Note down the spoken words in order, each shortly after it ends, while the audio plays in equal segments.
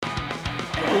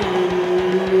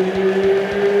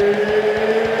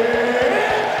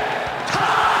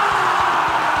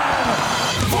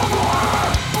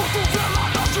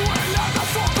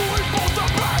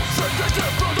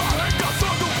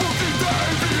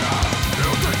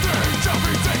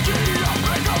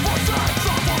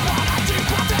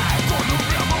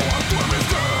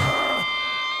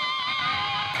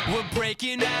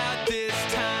making out this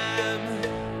time,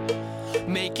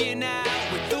 making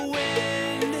out with the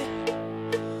wind,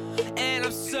 and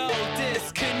I'm so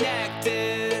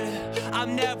disconnected,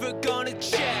 I'm never gonna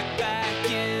check back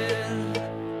in.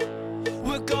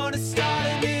 We're gonna start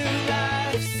a new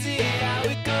life, see how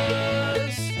it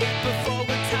goes, before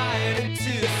we're tired and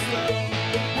too slow.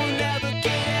 We'll never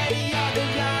get any other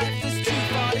life, there's too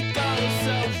far to go,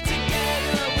 so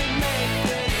together we make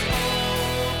this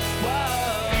whole.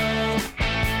 Whoa.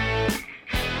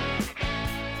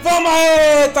 Vamos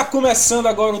aí! Tá começando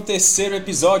agora o terceiro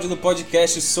episódio do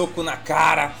podcast Soco na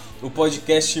Cara, o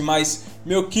podcast mais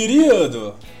meu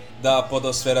querido da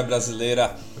podosfera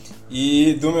brasileira.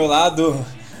 E do meu lado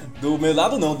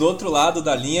não, do outro lado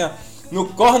da linha, no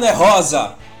corner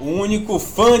rosa, o único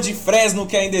fã de Fresno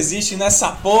que ainda existe nessa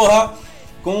porra,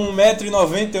 com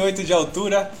 1,98 m de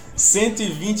altura,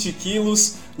 120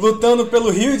 quilos, lutando pelo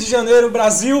Rio de Janeiro,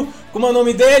 Brasil. Como é o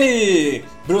nome dele?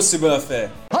 Bruce Buffer.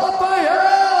 Rafael!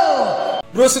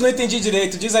 Bruce, não entendi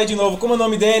direito, diz aí de novo, como é o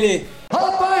nome dele?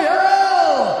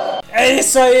 Rafael! É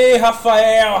isso aí,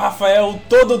 Rafael,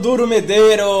 todo duro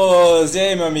Medeiros. E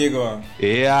aí, meu amigo?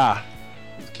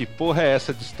 Que porra é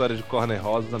essa de história de corner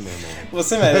rosa, meu irmão?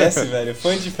 Você merece, velho.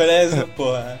 Fã de Fresno,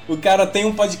 porra. O cara tem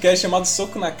um podcast chamado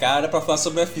Soco na Cara pra falar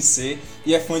sobre UFC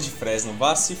e é fã de Fresno.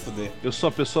 Vá se fuder. Eu sou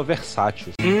uma pessoa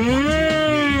versátil.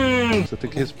 Você tem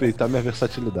que respeitar minha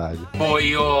versatilidade.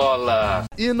 Boiola!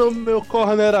 E no meu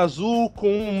corner azul,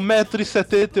 com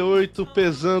 1,78 m,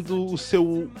 pesando o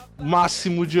seu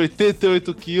máximo de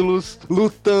 88 quilos,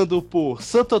 lutando por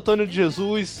Santo Antônio de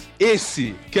Jesus,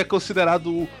 esse que é considerado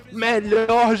o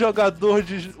melhor jogador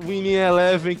de Winning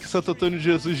Eleven que Santo Antônio de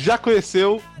Jesus já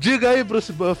conheceu. Diga aí,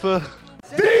 Bruce Buffer.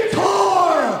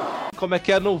 Vitor! Como é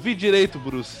que é? Não vi direito,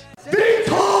 Bruce.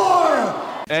 Vitor!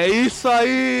 É isso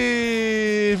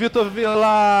aí, Vitor Vila!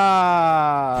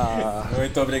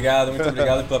 Muito obrigado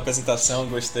pela apresentação,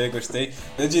 gostei.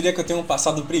 Eu diria que eu tenho um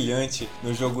passado brilhante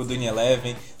no jogo do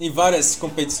Eleven, em várias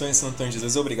competições em Santo Antônio de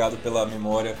Jesus. Obrigado pela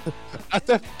memória.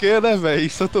 Até porque, né, velho, em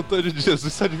Santo Antônio de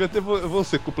Jesus só devia ter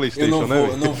você com o PlayStation, né?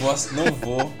 Eu não vou.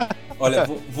 Olha,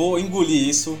 vou engolir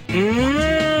isso.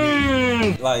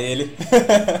 Lá ele.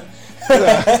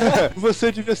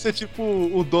 Você devia ser tipo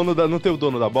o dono da... Não tem o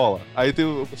dono da bola? Aí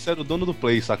você era o dono do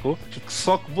play, sacou? Tipo,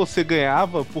 só que você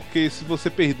ganhava porque se você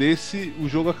perdesse, o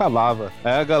jogo acabava.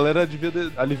 Aí a galera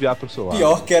devia aliviar pro seu lado.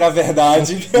 Pior que era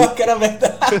verdade. Pior que é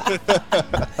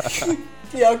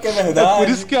verdade. É por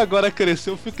isso que agora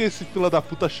cresceu, fica esse fila da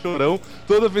puta chorão.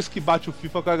 Toda vez que bate o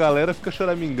FIFA com a galera, fica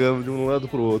choramingando de um lado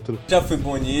pro outro. Já fui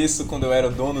bom nisso quando eu era o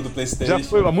dono do PlayStation. Já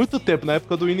foi há muito tempo, na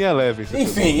época do Winning Eleven.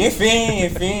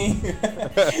 Enfim.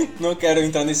 Não quero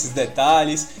entrar nesses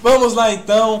detalhes. Vamos lá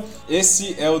então.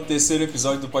 Esse é o terceiro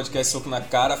episódio do podcast Soco na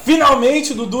Cara.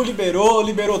 Finalmente o Dudu liberou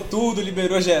tudo,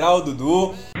 liberou geral,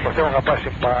 Dudu. Você é um rapaz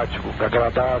simpático,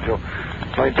 agradável.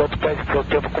 No entanto, perde seu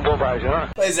tempo com bobagem, né?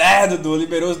 Pois é, Dudu,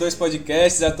 liberou os dois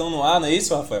podcasts, já estão no ar, não é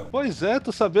isso, Rafael? Pois é,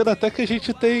 tô sabendo até que a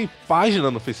gente tem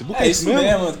página no Facebook. É isso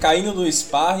mesmo, caindo no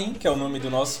Sparring, que é o nome do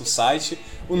nosso site,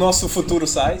 o nosso futuro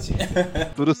site.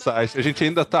 Futuro site. A gente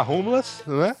ainda tá homeless,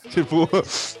 né? Tipo,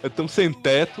 estamos sem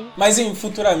teto. Mas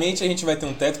futuramente a gente vai ter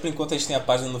um teto, por enquanto a gente tem a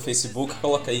página no Facebook,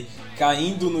 coloca aí,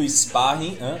 caindo no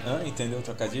Sparring, entendeu o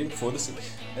trocadilho? Foda-se.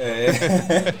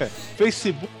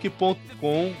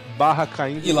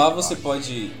 facebook.com/caindo. E lá você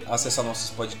pode acessar nossos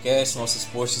podcasts, nossos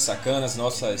posts sacanas,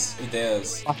 nossas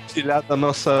ideias. Partilhar da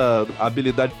nossa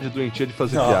habilidade doentia de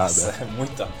fazer Nossa,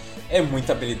 piada. É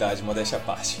muita habilidade, modéstia à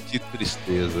parte. Que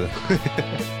tristeza.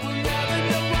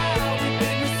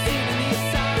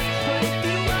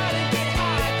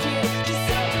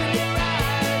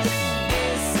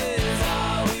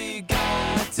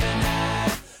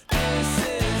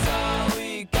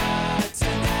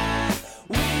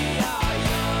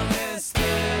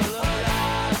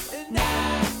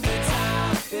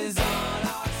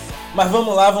 Mas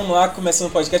vamos lá, começando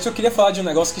o podcast. Eu queria falar de um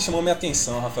negócio que chamou minha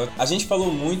atenção, Rafael. A gente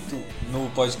falou muito no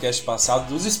podcast passado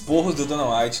dos esporros do Dana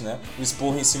White, né? O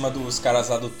esporro em cima dos caras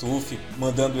lá do TUF,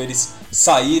 mandando eles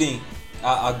saírem,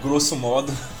 a grosso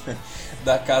modo,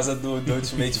 da casa do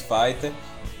Ultimate Fighter.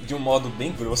 De um modo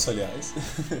bem grosso, aliás.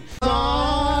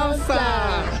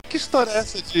 Nossa! Que história é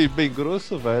essa de bem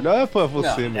grosso, velho? Olha pra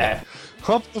você, mano.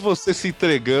 Olha pra você se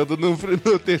entregando no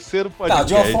terceiro podcast. Tá,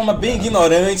 de uma forma bem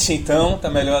ignorante, então.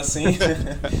 Tá melhor assim.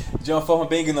 De uma forma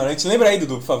bem ignorante. Lembra aí,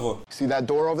 Dudu, por favor. See that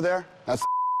door over there? That's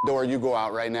the door. You go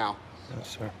out right now.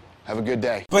 Yes, sir. Have a good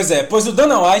day. Pois o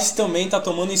Dana White também tá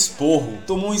tomando esporro.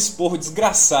 Tomou um esporro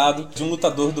desgraçado de um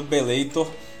lutador do Bellator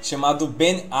chamado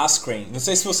Ben Askren. Não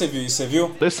sei se você viu isso, você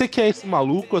viu? Eu sei que é esse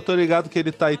maluco, eu tô ligado que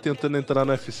ele tá aí tentando entrar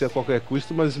no UFC a qualquer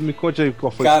custo, mas me conte aí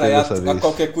qual foi Cara, dessa vez. A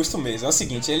qualquer custo mesmo. É o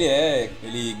seguinte,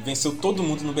 ele venceu todo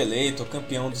mundo no Bellator,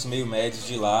 campeão dos meio médios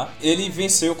de lá. Ele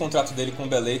venceu o contrato dele com o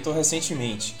Bellator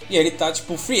recentemente. E ele tá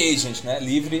tipo free agent, né?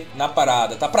 Livre na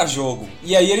parada, tá pra jogo.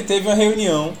 E aí ele teve uma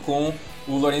reunião com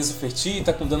o Lorenzo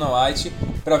Fertitta, com o Dana White,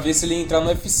 pra ver se ele ia entrar no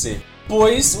UFC.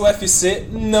 Pois o UFC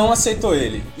não aceitou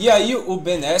ele. E aí o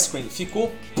Ben Askren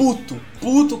ficou puto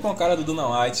com a cara do Dana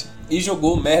White e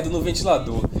jogou merda no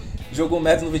ventilador.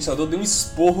 Deu um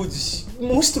esporro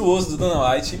monstruoso do Dana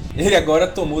White. Ele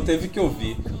agora teve que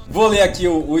ouvir. Vou ler aqui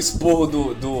o esporro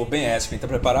do Ben Askren, tá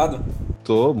preparado?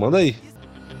 Tô, manda aí.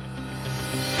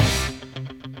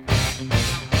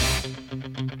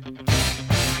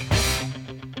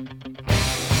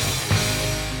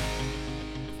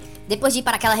 Depois de ir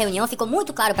para aquela reunião, ficou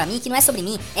muito claro pra mim que não é sobre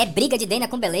mim, é briga de Dana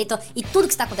com Bellator e tudo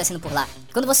que está acontecendo por lá.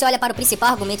 Quando você olha para o principal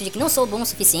argumento de que não sou bom o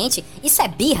suficiente, isso é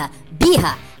birra.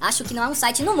 Acho que não há um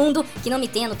site no mundo que não me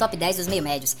tenha no top 10 dos meio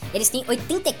médios. Eles têm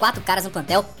 84 caras no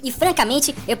plantel e,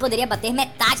 francamente, eu poderia bater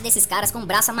metade desses caras com o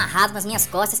braço amarrado nas minhas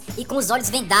costas e com os olhos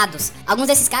vendados. Alguns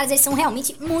desses caras, eles são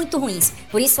realmente muito ruins.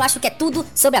 Por isso, acho que é tudo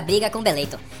sobre a briga com o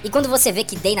Bellator. E quando você vê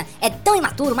que Dana é tão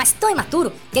imaturo, mas tão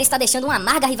imaturo, que ele está deixando uma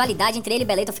amarga rivalidade entre ele e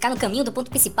Bellator ficar no caminho do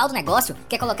ponto principal do negócio,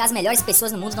 que é colocar as melhores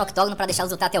pessoas no mundo no octógono pra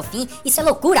deixá-los lutar até o fim, isso é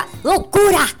loucura!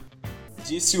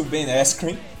 Disse o Ben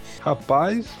Askren.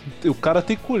 Rapaz, o cara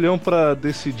tem culhão pra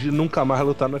decidir nunca mais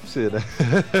lutar no UFC, né?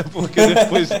 Porque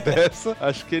depois dessa,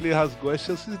 acho que ele rasgou as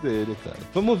chances dele, cara.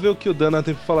 Vamos ver o que o Dana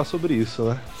tem pra falar sobre isso,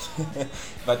 né?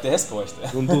 Vai ter resposta.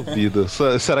 Não duvido.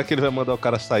 Será que ele vai mandar o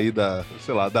cara sair da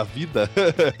vida?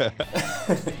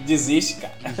 Desiste,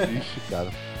 cara. Desiste,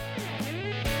 cara.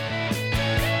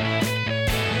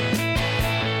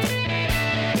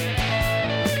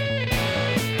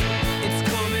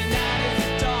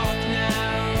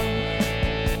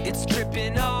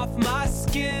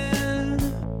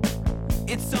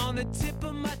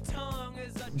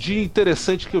 De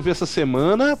interessante que eu vi essa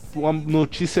semana, uma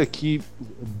notícia aqui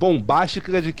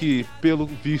bombástica de que, pelo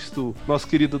visto, nosso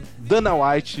querido Dana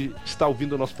White está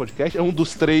ouvindo o nosso podcast. É um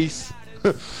dos 3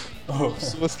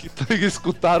 pessoas que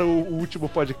escutaram o último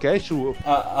podcast.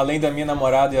 Além da minha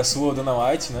namorada e a sua, Dana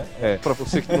White, né? É, pra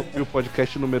você que não viu o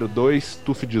podcast número 2,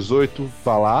 TUF 18,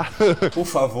 vá lá. Por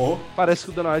favor. Parece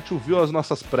que o Dana White ouviu as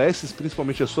nossas preces,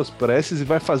 principalmente as suas preces, e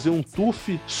vai fazer um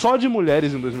TUF só de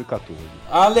mulheres em 2014.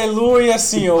 Aleluia,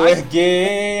 Senhor!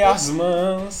 Erguei as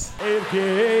mãos.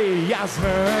 Erguei as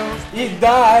mãos. E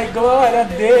dai glória a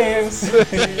Deus.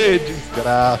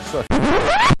 Desgraça.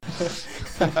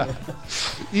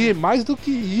 E mais do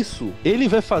que isso, ele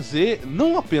vai fazer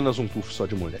não apenas um TUF só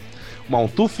de mulher, mas um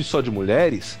TUF só de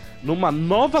mulheres numa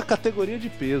nova categoria de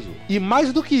peso. E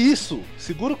mais do que isso,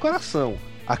 segura o coração,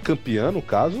 a campeã, no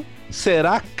caso,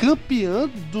 será campeã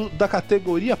da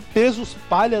categoria pesos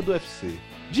palha do UFC.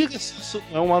 Diga se isso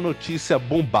é uma notícia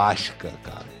bombástica,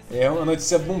 cara. É uma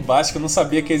notícia bombástica, eu não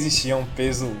sabia que existia um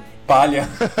peso palha.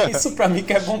 Isso pra mim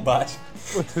que é bombástico.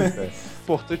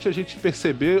 Importante a gente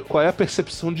perceber qual é a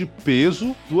percepção de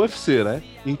peso do UFC, né?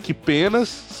 Em que penas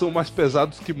são mais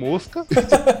pesados que mosca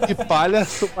e palhas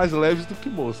são mais leves do que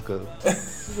mosca.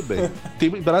 Tudo bem. Tem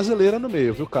brasileira no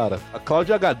meio, viu, cara? A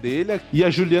Cláudia Gadelha e a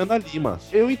Juliana Lima.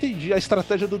 Eu entendi. A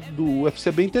estratégia do UFC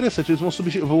é bem interessante. Eles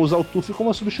vão usar o TUF como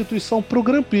uma substituição pro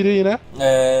Grand Prix, né?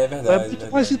 É verdade. É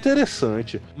muito mais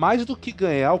interessante. Mais do que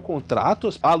ganhar o contrato,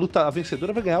 a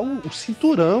vencedora vai ganhar o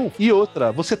cinturão. E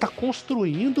outra, você tá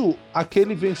construindo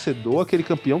aquele vencedor, aquele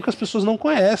campeão que as pessoas não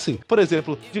conhecem. Por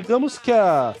exemplo, digamos que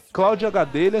a Cláudia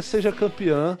Gadelha seja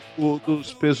campeã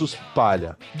dos pesos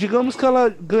palha. Digamos que ela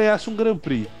ganhasse um Grand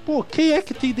Prix. Pô, quem é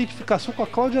que tem identificação com a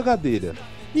Cláudia Gadelha?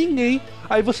 Ninguém.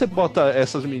 Aí você bota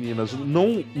essas meninas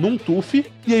num TUF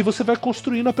e aí você vai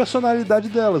construindo a personalidade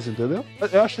delas, entendeu?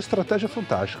 Eu acho a estratégia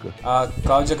fantástica. A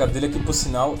Cláudia Gadelha, que por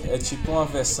sinal é tipo uma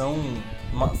versão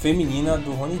feminina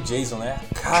do Ronnie Jason, né?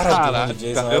 Cara do Ronnie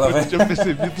Jason. Cara, eu não tinha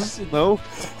percebido isso, não.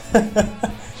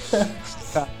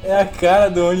 É a cara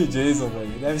do Ronnie Jason,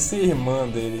 velho. Deve ser irmã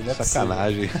dele, né?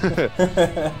 Sacanagem.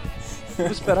 Vou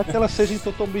esperar que ela seja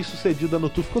então tão bem sucedida no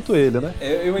TUF quanto ele, né?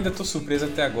 Eu ainda tô surpreso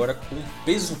até agora com o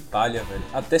peso palha, velho.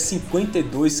 Até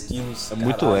 52 quilos. É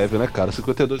muito leve, né, cara?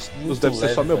 52 quilos deve ser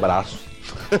só meu braço.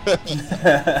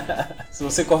 Se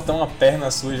você cortar uma perna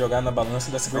sua e jogar na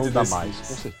balança, dá 52 quilos. Não dá mais,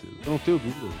 com certeza. Eu não tenho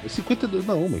dúvida. 52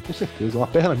 não, mãe, com certeza. Uma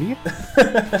perna minha?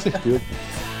 Com certeza.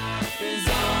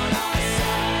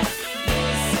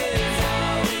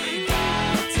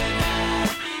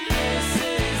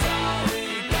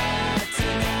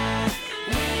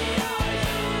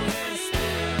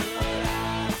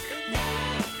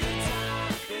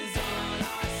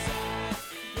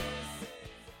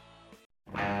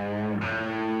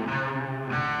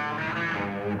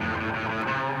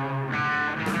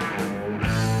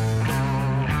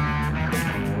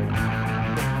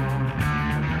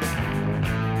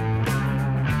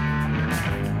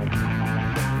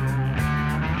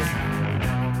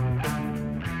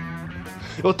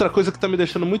 Outra coisa que tá me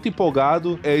deixando muito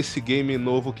empolgado é esse game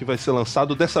novo que vai ser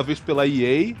lançado, dessa vez pela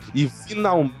EA, e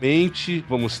finalmente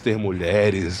vamos ter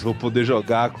mulheres. Vou poder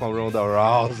jogar com a Ronda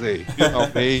Rousey,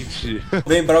 finalmente.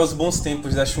 Lembrar os bons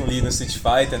tempos da Chun-Li no Street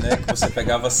Fighter, né? Que você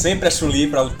pegava sempre a Chun-Li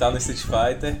pra lutar no Street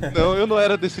Fighter. Não, eu não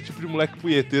era desse tipo de moleque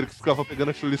punheteiro que ficava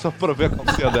pegando a Chun-Li só pra ver a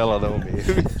calcinha dela, não, meio.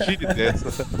 Mentira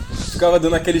dessa. Ficava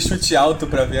dando aquele chute alto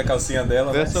pra ver a calcinha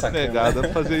dela, Nessa né? pegada, não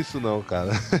fazia isso não,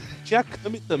 cara. Tinha a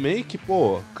Kami também, que,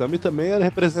 pô, Kami também ela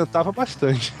representava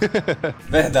bastante.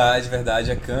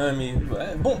 Verdade, a Kami.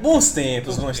 Bons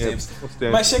tempos.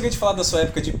 Mas chega de falar da sua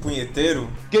época de punheteiro.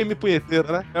 Game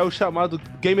punheteiro, né? É o chamado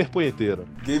gamer punheteiro.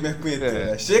 Gamer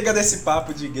punheteiro. Chega desse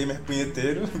papo de gamer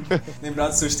punheteiro. Lembrar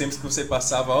dos seus tempos que você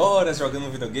passava horas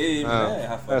jogando videogame, né,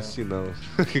 Rafael? Não é assim não.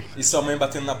 E sua mãe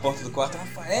batendo na porta do quarto,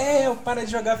 Rafael, para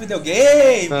de jogar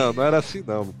videogame! Não era assim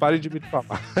não. Pare de me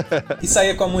falar. E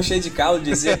saía com a mão cheia de calo,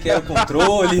 dizia que era o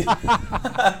controle.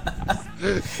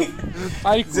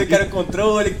 Dizia que era o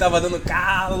controle, que tava dando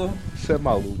calo. Isso é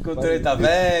maluco. O controle tá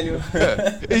velho.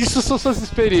 Isso são suas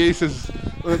experiências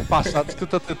passadas que você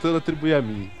tá tentando atribuir a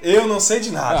mim. Eu não sei de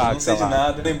nada, de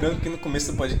nada. Lembrando que no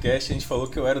começo do podcast a gente falou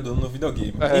que eu era dono do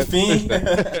videogame. Enfim.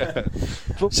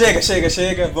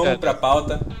 Chega. Vamos pra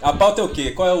pauta. A pauta é o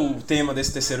quê? Qual é o tema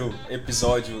desse terceiro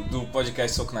episódio do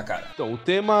podcast Soco na Cara? Então, o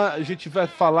tema a gente vai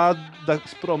falar das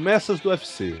promessas do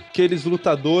UFC. Aqueles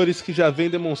lutadores que já vêm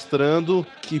demonstrando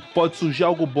que pode surgir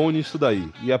algo bom nisso daí.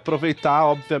 E aproveitar,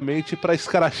 obviamente, pra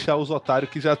escrachar os otários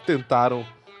que já tentaram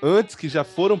antes, que já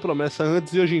foram promessa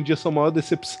antes e hoje em dia são a maior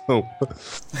decepção.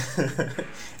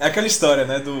 É aquela história,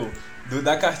 né,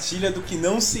 da cartilha do que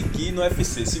não seguir no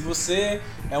UFC. Se você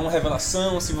é uma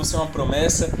revelação, se você é uma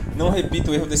promessa, não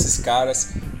repita o erro desses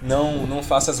caras, não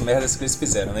faça as merdas que eles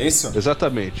fizeram, não é isso?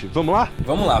 Exatamente. Vamos lá?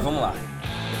 Vamos lá.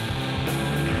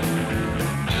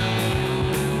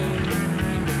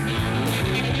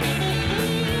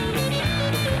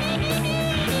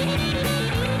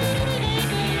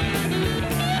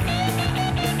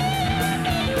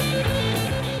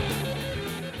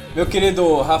 Meu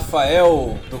querido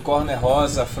Rafael, do Corner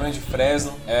Rosa, Fran de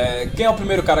Fresno, quem é o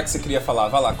primeiro cara que você queria falar?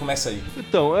 Vai lá, começa aí.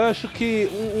 Então, eu acho que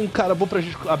um cara bom pra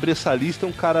gente abrir essa lista é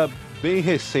um cara bem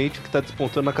recente que tá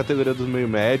despontando na categoria dos meio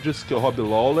médios, que é o Rob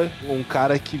Lawler, um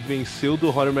cara que venceu do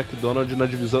Rory McDonald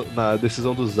na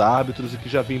decisão dos árbitros e que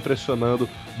já vinha impressionando,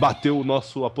 bateu o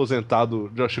nosso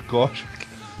aposentado Josh Koscheck.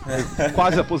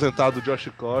 Quase aposentado Josh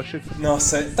Koscheck.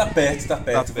 Nossa, tá perto.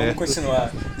 Vamos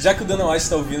continuar. Já que o Dana White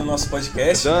tá ouvindo o nosso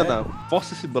podcast, Dana, né?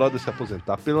 Força esse brother a se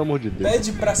aposentar, pelo amor de Deus.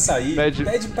 Pede pra sair,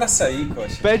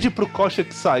 Koscheck. Pede pro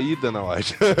Koscheck sair, Dana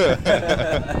White.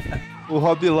 O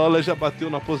Rob Lawler já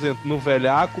bateu no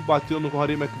velhaco, bateu no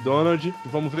Rory McDonald.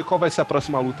 Vamos ver qual vai ser a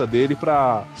próxima luta dele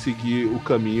pra seguir o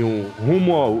caminho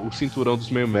rumo ao cinturão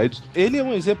dos meio médios. Ele é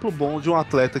um exemplo bom de um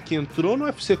atleta que entrou no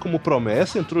UFC como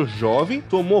promessa, entrou jovem,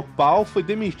 tomou pau, foi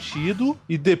demitido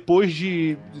e depois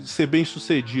de ser bem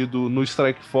sucedido no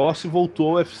Strike Force,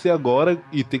 voltou ao UFC agora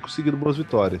e tem conseguido boas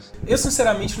vitórias. Eu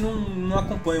sinceramente não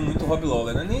acompanho muito o Rob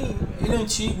Lawler, né? Nem ele é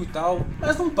antigo e tal,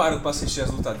 mas não paro pra assistir as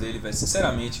lutas dele, velho,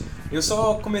 sinceramente. Eu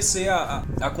só comecei a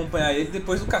acompanhar ele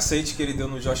depois do cacete que ele deu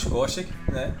no Josh Koscheck,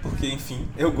 né? Porque, enfim,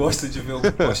 eu gosto de ver o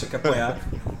Koscheck apanhar.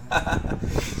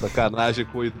 Sacanagem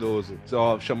com o idoso.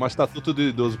 Ó, chamar o estatuto do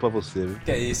idoso pra você, viu?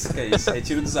 Que é isso.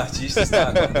 Retiro dos artistas tá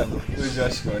aguardando o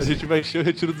Josh Koscheck. A gente vai encher o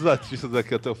retiro dos artistas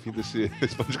daqui até o fim desse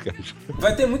podcast.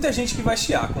 Vai ter muita gente que vai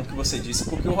chiar com o que você disse,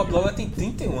 porque o Rob Lawler tem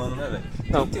 31 anos, né, velho?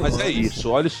 Não, mas é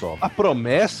isso, olha só. A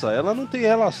promessa, ela não tem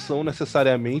relação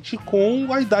necessariamente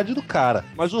com a idade do cara.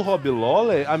 Mas o Rob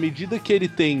Lawler, à medida que ele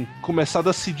tem começado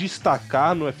a se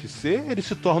destacar no UFC, ele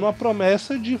se torna uma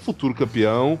promessa de futuro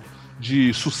campeão,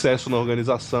 de sucesso na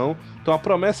organização. Então a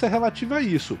promessa é relativa a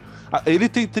isso. Ele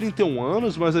tem 31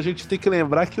 anos, mas a gente tem que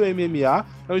lembrar que o MMA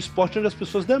é um esporte onde as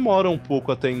pessoas demoram um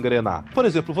pouco até engrenar. Por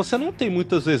exemplo, você não tem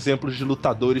muitos exemplos de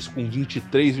lutadores com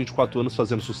 23, 24 anos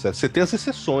fazendo sucesso. Você tem as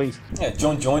exceções.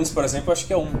 John Jones, por exemplo, eu acho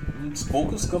que é um dos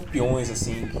poucos campeões,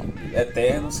 assim,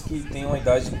 eternos que tem uma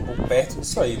idade um pouco perto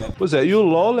disso aí, né? Pois é, e o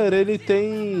Lawler, ele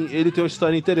tem uma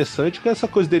história interessante, que é essa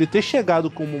coisa dele ter chegado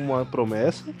como uma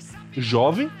promessa,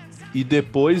 jovem, e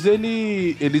depois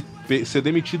ele ser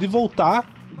demitido e voltar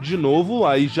de novo,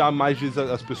 aí já mais vezes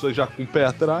as pessoas já com o pé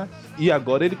atrás, e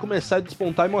agora ele começar a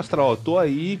despontar e mostrar, ó, tô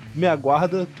aí, me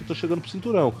aguarda que eu tô chegando pro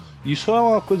cinturão. Isso é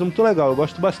uma coisa muito legal, eu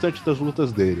gosto bastante das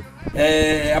lutas dele.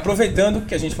 Aproveitando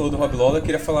que a gente falou do Rob Lawler, eu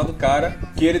queria falar do cara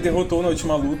que ele derrotou na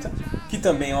última luta, que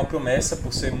também é uma promessa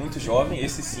por ser muito jovem,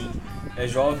 esse sim. É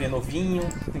jovem, é novinho,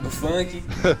 do funk,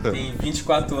 tem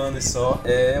 24 anos só.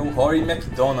 É o Rory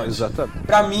McDonald. Exatamente.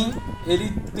 Pra mim,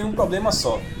 ele tem um problema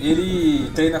só. Ele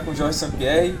treina com o Georges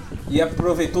St-Pierre e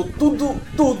aproveitou tudo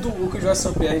o que o Georges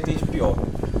St-Pierre tem de pior.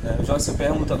 O Georges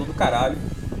St-Pierre é um lutador do caralho,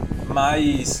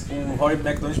 mas o Rory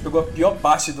MacDonald pegou a pior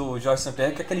parte do Georges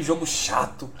St-Pierre, que é aquele jogo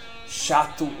chato.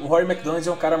 O Rory MacDonald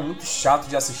é um cara muito chato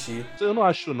de assistir. Eu não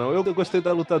acho, não. Eu gostei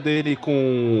da luta dele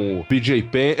com o BJ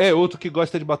Penn. É outro que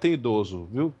gosta de bater em idoso,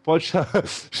 viu? Pode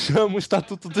chama o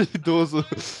estatuto do idoso,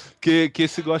 que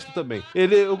esse gosta também.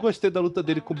 Eu gostei da luta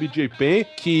dele com o BJ Penn,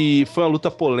 que foi uma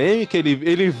luta polêmica.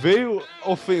 Ele veio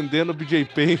ofendendo o BJ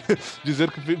Penn,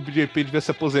 dizendo que o BJ Penn devia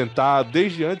se aposentar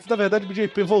desde antes. Na verdade, o BJ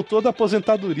Penn voltou da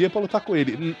aposentadoria pra lutar com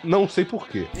ele. Não sei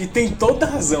porquê. E tem toda a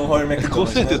razão o Rory MacDonald. Com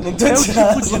certeza. Né? É o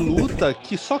tipo de luta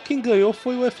que só quem ganhou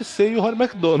foi o UFC e o Rory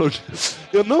MacDonald.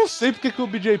 Eu não sei porque que o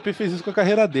BJP fez isso com a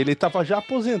carreira dele. Ele tava já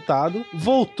aposentado,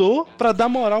 voltou pra dar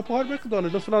moral pro Rory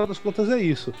MacDonald. No final das contas é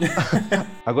isso.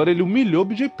 Agora ele humilhou o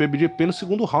BJP. O BJP no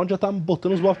segundo round já tá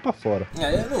botando os bofos pra fora.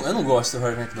 Eu não gosto do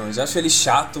Rory MacDonald. Acho ele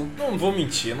chato. Não vou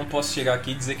mentir, eu não posso chegar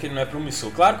aqui e dizer que ele não é promissor.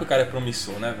 Claro que o cara é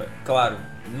promissor, né, velho? Claro.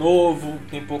 Novo,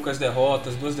 tem poucas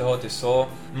derrotas, 2 derrotas só.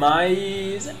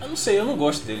 Mas eu não sei, eu não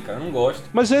gosto dele, cara. Eu não gosto.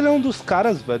 Mas ele é um dos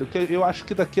caras, velho, que eu acho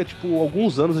que daqui a,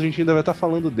 alguns anos a gente ainda vai estar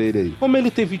falando dele aí. Como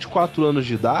ele tem 24 anos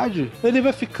de idade, ele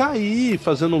vai ficar aí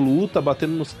fazendo luta,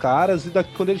 batendo nos caras. E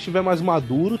daqui, quando ele estiver mais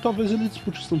maduro, talvez ele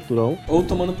dispute o cinturão. Ou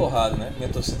tomando porrada, né? Minha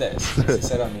torcida é essa,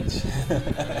 sinceramente.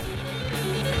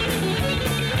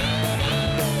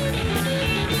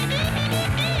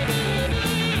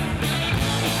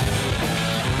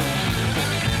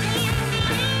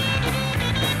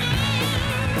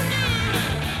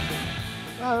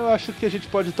 Eu acho que a gente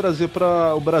pode trazer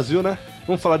para o Brasil, né?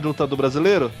 Vamos falar de lutador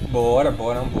brasileiro? Bora.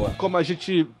 Como a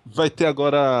gente vai ter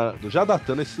agora, já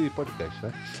datando esse podcast,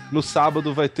 né? No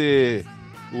sábado vai ter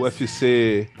o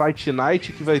UFC Fight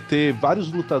Night, que vai ter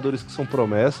vários lutadores que são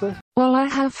promessas. Olá,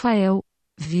 Rafael,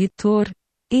 Vitor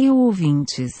e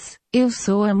ouvintes. Eu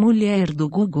sou a mulher do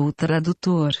Google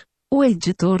Tradutor. O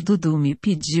editor Dudu me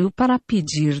pediu para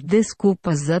pedir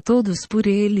desculpas a todos por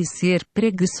ele ser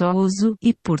preguiçoso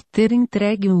e por ter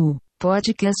entregue o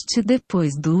podcast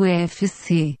depois do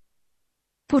UFC.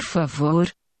 Por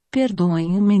favor,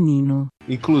 perdoem o menino.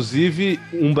 Inclusive,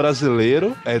 um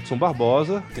brasileiro, Edson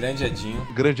Barbosa. Grande Edinho.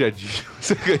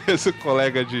 Você conhece o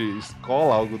colega de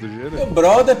escola, algo do gênero? Meu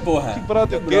brother, porra. Que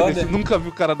brother? Você nunca viu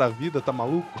o cara da vida, tá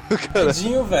maluco? Cara.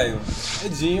 Edinho, velho.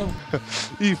 Edinho.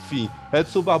 Enfim,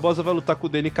 Edson Barbosa vai lutar com o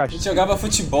Deni Castilho. A gente jogava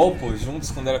futebol, pô,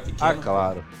 juntos quando era pequeno. Ah,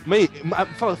 claro. Mas,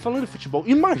 falando em futebol,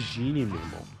 imagine, meu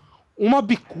irmão, uma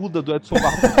bicuda do Edson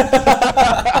Barbosa.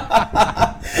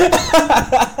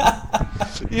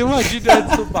 Imagine o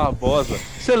Edson Barbosa.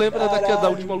 Você lembra da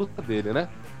última luta dele, né?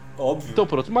 Óbvio. Então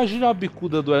pronto, imagine a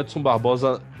bicuda do Edson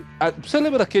Barbosa. Você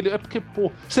lembra daquele? É porque,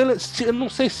 pô, eu não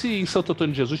sei se em Santo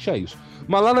Antônio de Jesus tinha isso,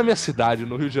 mas lá na minha cidade,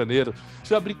 no Rio de Janeiro,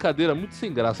 tinha uma brincadeira muito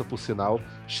sem graça, por sinal,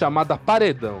 chamada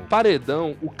paredão.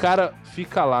 Paredão, o cara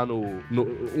fica lá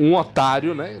um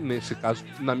otário, né? Nesse caso,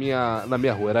 na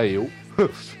minha rua era eu.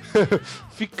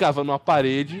 Ficava numa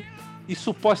parede e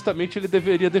supostamente ele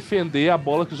deveria defender a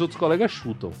bola que os outros colegas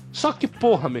chutam. Só que,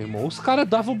 porra, meu irmão, os caras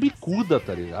davam bicuda,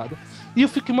 tá ligado? E eu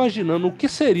fico imaginando o que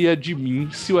seria de mim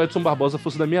se o Edson Barbosa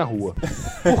fosse da minha rua.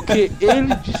 Porque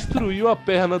ele destruiu a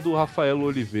perna do Rafael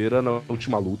Oliveira na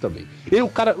última luta, velho. O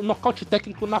cara, um nocaute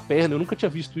técnico na perna, eu nunca tinha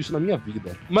visto isso na minha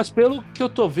vida. Mas pelo que eu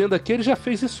tô vendo aqui, ele já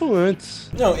fez isso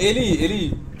antes. Não,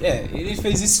 ele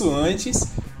fez isso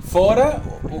antes, fora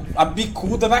a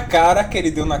bicuda na cara que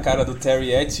ele deu na cara do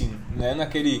Terry Etting, né?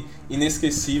 Naquele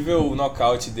inesquecível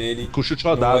nocaute dele. Com chute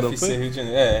rodado, no UFC Rio de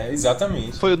Janeiro.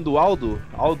 Exatamente. Foi do Aldo?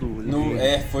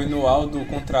 Foi no Aldo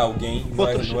contra alguém no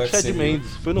UFC. Chad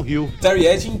Mendes, foi no Rio. Terry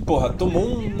Etting, porra,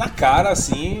 tomou na cara,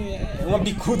 assim, uma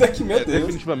bicuda que, meu Deus.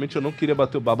 Definitivamente eu não queria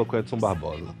bater o baba com o Edson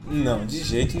Barbosa. Não, de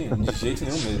jeito nenhum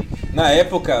mesmo. Na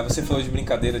época, você falou de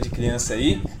brincadeira de criança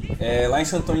aí, lá em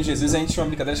Santo Antônio de Jesus a gente tinha uma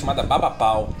brincadeira chamada baba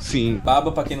pau. Sim.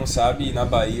 Baba, pra quem não sabe, na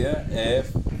Bahia é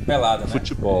pelada, né?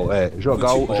 Futebol,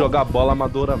 jogar bola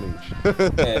amadoramente.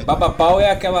 Baba pau é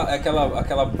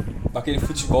aquele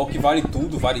futebol que vale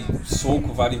tudo, vale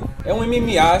soco, vale... É um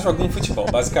MMA jogando futebol,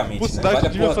 basicamente. Puta, né? a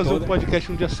gente devia fazer um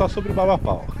podcast um dia só sobre baba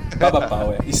pau. Baba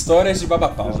pau, Histórias de baba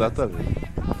pau. Exatamente.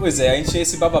 Pois é, a gente tinha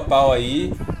esse baba pau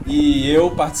aí, E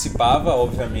eu participava,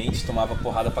 obviamente, tomava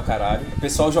porrada pra caralho. O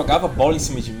pessoal jogava bola em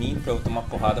cima de mim pra eu tomar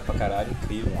porrada pra caralho,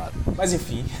 incrível. Mas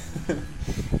enfim.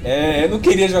 Eu não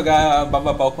queria jogar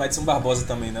bababau com Edson Barbosa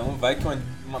também, não. Vai que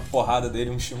uma porrada dele,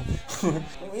 um chum.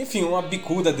 Enfim, uma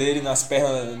bicuda dele nas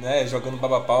pernas, né? Jogando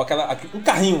bababau. Um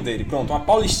carrinho dele, pronto, uma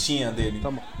paulistinha dele.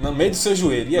 Tá, no meio do seu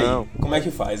joelho. E aí? Não. Como é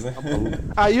que faz, né?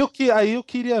 Aí eu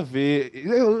queria ver.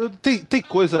 Tem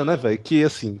coisa, né, velho, que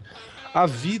assim. A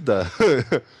vida,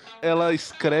 ela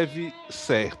escreve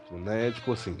certo, né?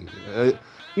 Tipo assim,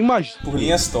 imagine... Por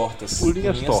linhas tortas. Por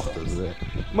linhas tortas, né?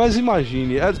 Mas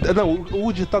imagine... Não,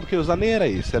 o ditado que eu ia usar nem era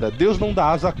esse, era Deus não dá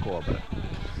asa à cobra.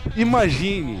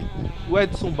 Imagine o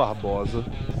Edson Barbosa,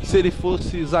 se ele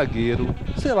fosse zagueiro,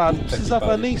 sei lá, não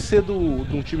precisava nem ser de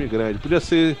um time grande, podia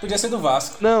ser do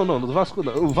Vasco. Não, do Vasco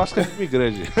não, o Vasco é time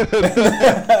grande.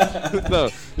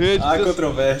 Não, há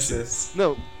controvérsias.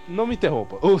 Não me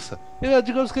interrompa, ouça.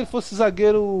 Digamos que ele fosse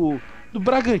zagueiro do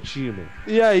Bragantino.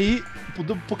 E aí,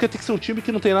 porque tem que ser um time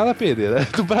que não tem nada a perder, né?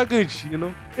 Do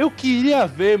Bragantino. Eu queria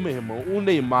ver, meu irmão, o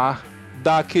Neymar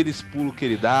dar aqueles pulos que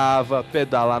ele dava,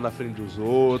 pedalar na frente dos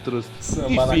outros.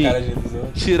 Sambar na cara dos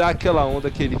outros. Tirar aquela onda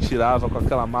que ele tirava com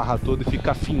aquela marra toda e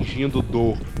ficar fingindo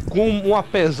dor. Com uma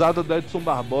pesada do Edson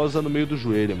Barbosa no meio do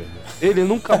joelho, meu irmão. Ele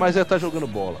nunca mais ia estar jogando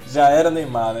bola. Já era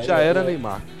Neymar, né? Já era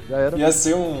Neymar. Ia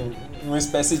ser uma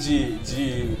espécie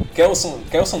de Kelson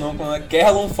não, como é?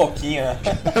 Kerlon Foquinha.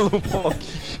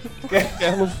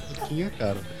 Kerlon Foquinha,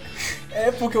 cara.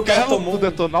 Porque o cara tomou... do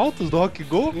Detonautas, do Rock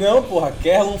Go? Não, porra,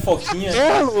 Kerlon Foquinha.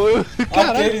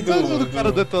 Caralho, aquele do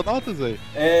cara do Detonautas, velho?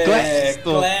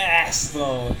 Claston.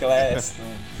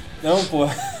 Não,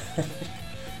 porra.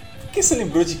 Por que você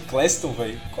lembrou de Claston,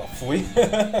 velho? Qual foi?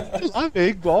 É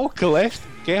igual o Claston,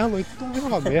 Kerlon, é tudo a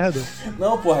mesma merda.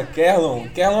 Não, porra, Kerlon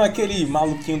é aquele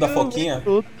maluquinho da Foquinha.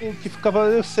 Que ficava,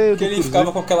 eu sei. Que ele ficava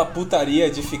com aquela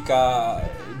putaria de ficar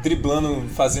driblando,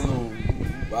 fazendo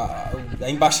a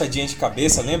embaixadinha de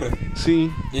cabeça, lembra?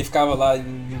 Sim. Ele ficava lá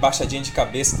embaixadinha de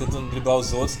cabeça, tentando driblar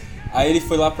os outros. Aí ele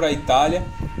foi lá pra Itália,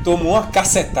 tomou uma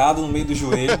cacetada no meio do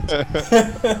joelho.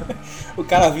 O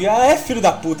cara viu, filho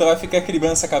da puta, vai ficar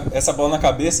equilibrando essa bola na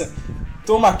cabeça.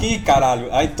 Toma aqui,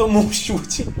 caralho. Aí tomou um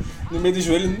chute no meio do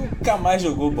joelho e nunca mais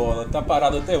jogou bola. Tá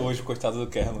parado até hoje, coitado do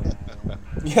Kerlon.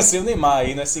 Ia ser o Neymar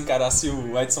aí, né, se encarasse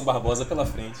o Edson Barbosa pela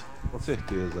frente. Com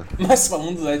certeza. Mas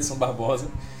falando do Edson Barbosa,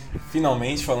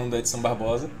 finalmente falando do Edson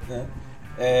Barbosa, né?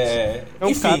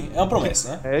 Enfim, é uma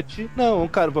promessa, né? Não,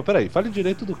 cara, peraí, fale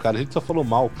direito do cara, a gente só falou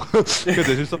mal. Quer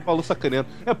dizer, a gente só falou sacaneando.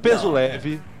 É peso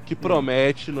leve, que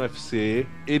promete no UFC.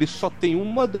 Ele só tem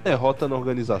uma derrota na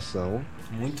organização.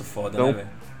 Muito foda, então, né, velho?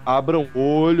 Abram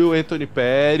olho, Anthony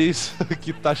Pérez,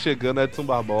 que tá chegando, Edson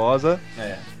Barbosa.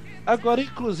 Agora,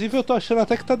 inclusive, eu tô achando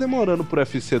até que tá demorando pro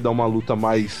UFC dar uma luta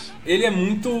mais... Ele é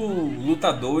muito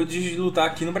lutador de lutar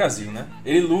aqui no Brasil, né?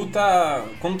 Ele luta...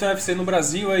 Quando tem UFC no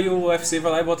Brasil, aí o UFC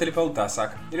vai lá e bota ele pra lutar,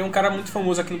 saca? Ele é um cara muito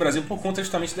famoso aqui no Brasil por conta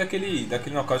justamente daquele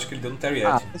nocaute que ele deu no Terry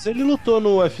Edge. Mas ele lutou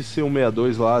no UFC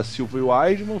 162 lá, Silva e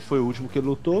Weidman, foi o último que ele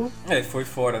lutou. Foi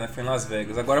fora, né? Foi em Las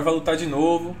Vegas. Agora vai lutar de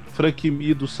novo. Frank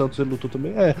Mi dos Santos ele lutou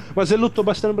também. Mas ele lutou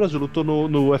bastante no Brasil. Lutou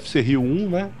no UFC Rio 1,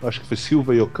 né? Acho que foi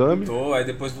Silva e Okami. Lutou, aí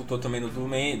depois lutou também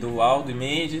do Aldo e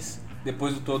Mendes.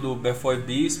 Depois lutou do Belfort e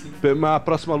Bispe. A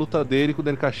próxima luta dele com o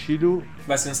Dani Castilho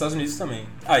vai ser nos Estados Unidos também.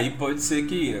 Aí pode ser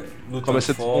que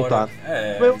comece a despontar.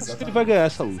 Eu acho que ele vai ganhar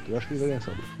essa luta.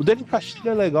 O Dani Castilho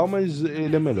é legal, mas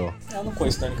ele é melhor. Eu não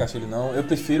conheço o Dani Castilho, não. Eu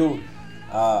prefiro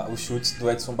os chutes do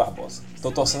Edson Barbosa.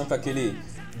 Tô torcendo pra que ele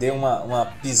dê uma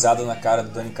pisada na cara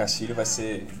do Dani Castilho. Vai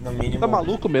ser, no mínimo... Tá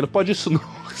maluco, mano? Pode isso não.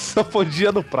 Só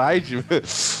podia no Pride,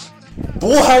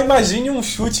 Porra, imagine um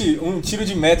tiro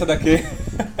de meta daquele.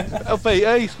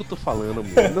 É isso que eu tô falando,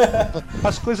 mano.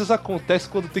 As coisas acontecem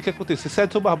quando tem que acontecer. Se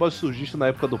Edson Barbosa surgisse na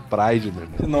época do Pride, meu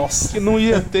irmão. Nossa. Que não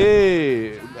ia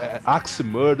ter Axe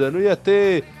Murder, não ia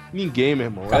ter ninguém, meu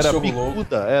irmão. Cachorro era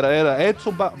Bicuda, era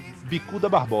Edson Bicuda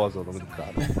Barbosa o nome do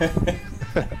cara.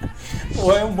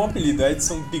 Pô, é um bom apelido,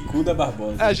 Edson Bicuda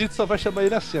Barbosa. A gente só vai chamar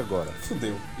ele assim agora.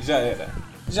 Fudeu, já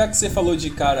era. Já que você falou de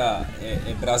cara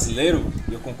brasileiro,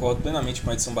 e eu concordo plenamente com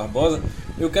o Edson Barbosa,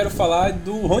 eu quero falar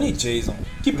do Ronnie Jason.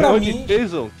 Que pra mim...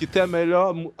 Jason, que tem a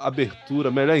melhor abertura,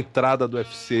 a melhor entrada do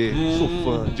UFC. Sou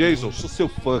fã. Jason, sou seu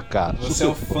fã, cara. Você é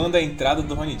o fã da entrada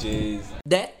do Ronnie Jason.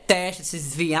 Detesto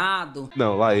esses viado.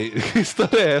 Não, lá, que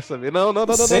história é essa, velho?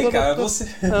 Não. Sei, cara,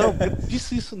 você... Não, eu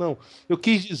disse isso, não. Eu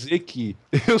quis dizer que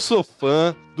eu sou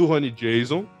fã do Ronnie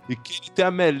Jason e que ele tem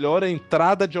a melhor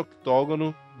entrada de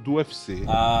octógono do UFC.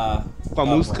 Com a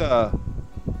música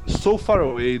So Far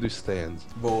Away do Stand.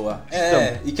 Boa.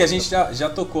 E que a gente já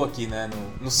tocou aqui, né?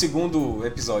 No segundo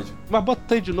episódio. Mas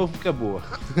bota aí de novo que é boa.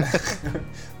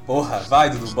 Porra, vai,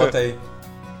 Dudu, bota aí.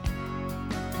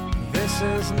 This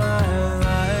is my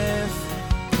life.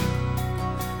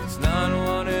 It's not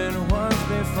what it was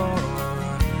before.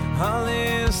 All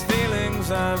these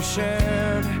feelings I've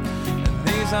shared, and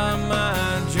these are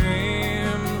my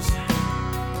dreams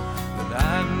that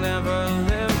I'd never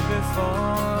lived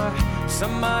before.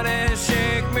 Somebody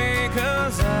shake me,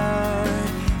 'cause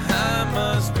I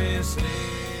must be asleep.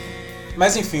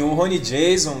 Mas enfim, o Ronnie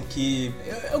Jason, que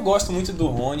eu gosto muito do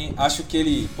Ronnie, acho que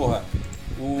ele, porra,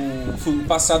 o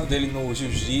passado dele no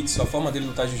jiu-jitsu, a forma dele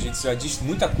lutar jiu-jitsu já diz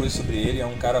muita coisa sobre ele, é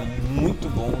um cara muito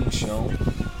bom no chão,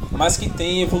 mas que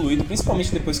tem evoluído,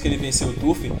 principalmente depois que ele venceu o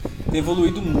Turf, tem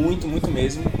evoluído muito, muito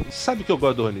mesmo. Sabe o que eu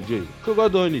gosto do Ronnie Jason? O que eu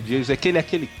gosto do Ronnie Jason é que ele é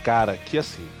aquele cara que,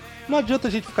 assim, não adianta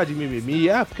a gente ficar de mimimi,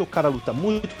 porque o cara luta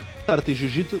muito, o cara tem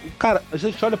jiu-jitsu, a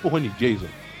gente olha pro Ronnie Jason,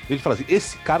 a gente fala assim,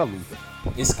 esse cara luta.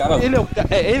 Esse cara luta.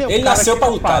 Ele ele nasceu pra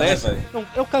lutar, aparece, né, velho? Não,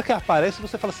 é o cara que aparece e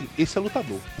você fala assim, esse é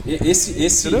lutador.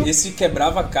 Esse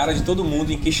quebrava a cara de todo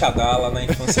mundo em Quixadá lá na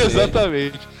infância dele.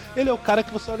 Exatamente. Ele é o cara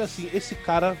que você olha assim, esse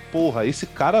cara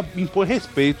impõe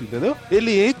respeito, entendeu?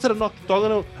 Ele entra no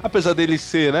octógono, apesar dele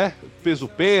ser, né,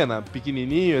 peso-pena,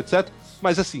 pequenininho, etc.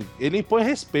 Mas assim, ele impõe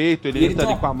respeito, ele entra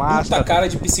ali com a máscara. Puta cara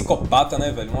de psicopata,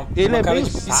 né, velho? Uma cara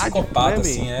de psicopata, sádico,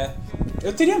 assim, é.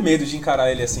 Eu teria medo de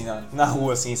encarar ele assim na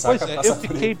rua, assim, saca? Pois eu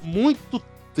fiquei muito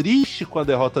triste com a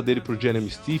derrota dele pro Jeremy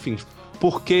Stephens,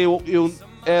 porque eu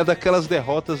é daquelas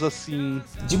derrotas assim...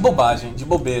 de bobagem, de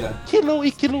bobeira.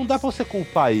 Que não dá pra você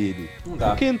culpar ele. Não dá.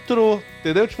 Porque entrou,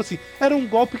 entendeu? Tipo assim, era um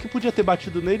golpe que podia ter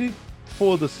batido nele,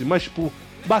 foda-se, mas tipo...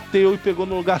 bateu e pegou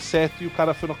no lugar certo e o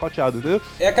cara foi nocauteado, entendeu?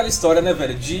 É aquela história, né,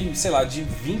 velho, de, sei lá, de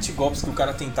 20 golpes que o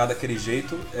cara tentar daquele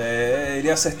jeito, ele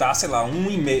acertar, sei lá,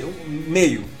 meio,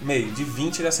 de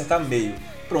 20 ele acertar meio.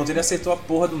 Pronto, ele acertou a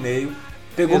porra do meio,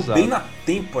 pegou bem na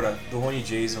têmpora do Ronnie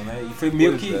Jason, né, e foi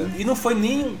meio e não foi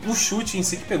nem o chute em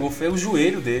si que pegou, foi o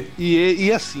joelho dele.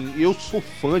 E assim, eu sou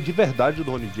fã de verdade do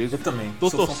Ronnie Jason. Eu também.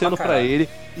 Tô torcendo pra ele.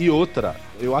 E outra,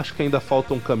 eu acho que ainda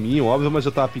falta um caminho, óbvio, mas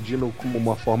eu tava pedindo como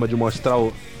uma forma de mostrar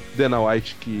o Dana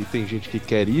White que tem gente que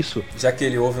quer isso. Já que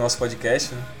ele ouve o nosso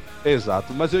podcast, né?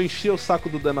 Exato, mas eu enchi o saco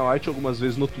do Dana White algumas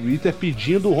vezes no Twitter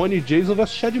pedindo o Ronnie Jason vs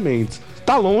Chad Mendes.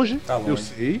 Tá longe, eu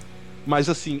sei, mas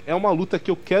assim, é uma luta que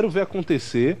eu quero ver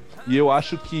acontecer e eu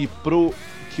acho que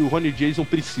o Ronnie Jason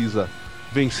precisa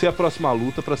vencer a próxima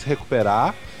luta pra se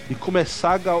recuperar e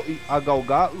começar a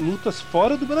galgar lutas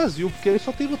fora do Brasil, porque ele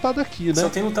só tem lutado aqui, né? Só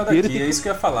tem lutado aqui, é isso que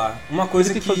eu ia falar. Uma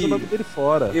coisa que fazer o nome dele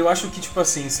fora. Eu acho que, tipo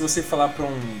assim, se você falar pra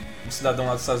um cidadão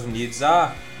lá dos Estados Unidos,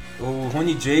 o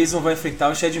Ronnie Jason vai enfrentar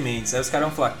o Chad Mendes, aí os caras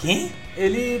vão falar, quem?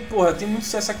 Ele, porra, tem muito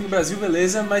sucesso aqui no Brasil,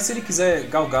 beleza, mas se ele quiser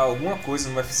galgar alguma coisa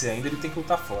no UFC ainda, ele tem que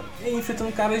lutar fora. E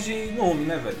enfrentando caras de nome,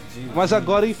 né, velho? Mas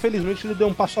agora, infelizmente, ele deu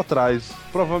um passo atrás.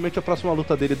 Provavelmente a próxima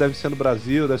luta dele deve ser no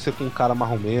Brasil, deve ser com um cara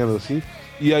marromeno, assim.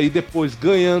 E aí depois,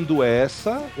 ganhando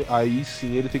essa, aí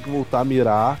sim ele tem que voltar a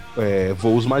mirar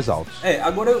voos mais altos.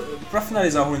 Agora, pra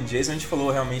finalizar o Ronnie Jason, a gente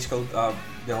falou realmente que a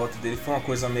derrota dele foi uma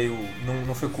coisa meio...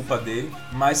 Não foi culpa dele,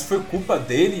 mas foi culpa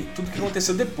dele tudo que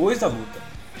aconteceu depois da luta.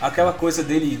 Aquela coisa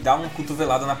dele dar uma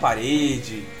cotovelada na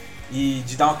parede e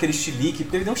de dar aquele chilique,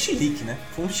 porque ele deu um chilique, né?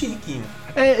 Foi um chiliquinho.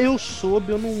 Eu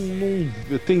soube,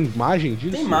 eu tenho imagem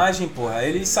disso? Tem imagem, porra.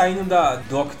 Ele saindo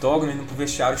do octógono, indo pro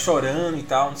vestiário, chorando e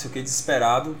tal, não sei o que,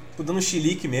 desesperado. Dando um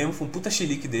chilique mesmo, foi um puta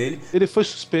chilique dele. Ele foi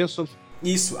suspenso.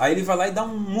 Isso, aí ele vai lá e dá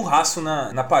um murraço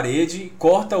na parede,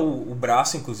 corta o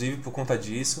braço, inclusive, por conta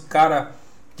disso. O cara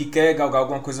que quer galgar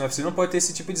alguma coisa no UFC não pode ter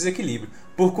esse tipo de desequilíbrio.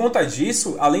 Por conta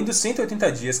disso, além dos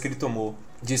 180 dias que ele tomou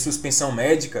de suspensão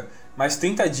médica, mais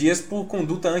 30 dias por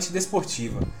conduta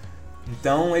antidesportiva.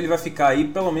 Então ele vai ficar aí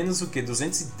pelo menos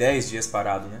 210 dias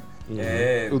parado, né?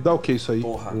 Dá o que isso aí?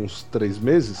 Porra. Uns 3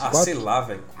 meses? 4? Sei lá,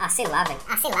 velho. Sei lá, velho.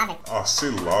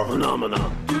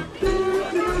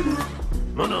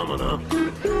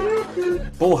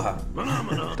 Porra.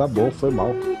 Tá bom, foi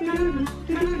mal.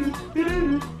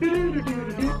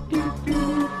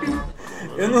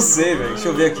 Eu não sei, velho. Deixa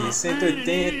eu ver aqui.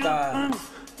 180...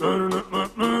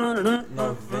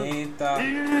 90...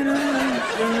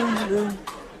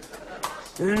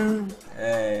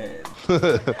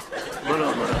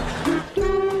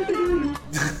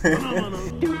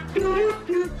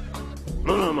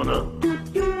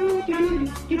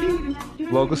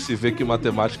 Logo se vê que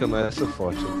matemática não é essa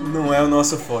forte. Não é o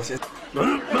nosso forte.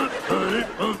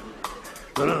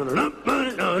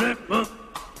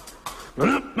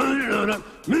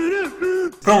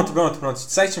 Pronto.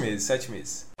 7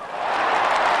 meses.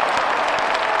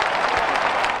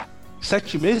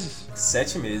 7 meses?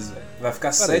 7 meses, velho. Vai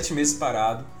ficar 7 meses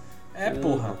parado.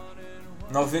 Porra.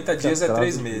 90 dias é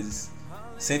 3 meses.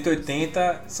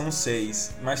 180 são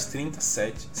 6. Mais 30,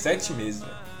 7. 7 meses,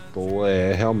 velho. Pô,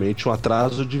 é realmente um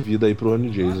atraso de vida aí pro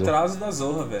Ronnie Jason. Atraso da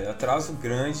zorra, velho. Atraso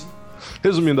grande.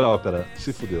 Resumindo a ópera,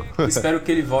 se fudeu. Espero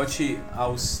que ele volte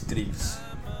aos trilhos.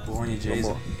 O Ronnie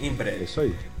Jason, em breve. É isso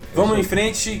aí. Vamos em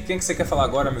frente. Quem que você quer falar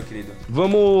agora, meu querido?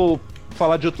 Vamos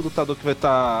falar de outro lutador que vai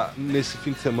estar nesse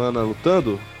fim de semana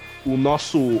lutando. O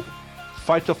nosso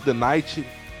Fight of the Night.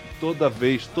 Toda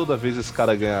vez esse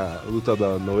cara ganha a luta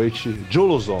da noite. Joe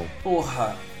Lozon.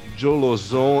 Porra. Joe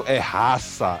Lozon é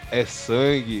raça, é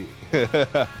sangue.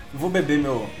 Vou beber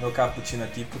meu cappuccino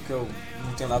aqui porque eu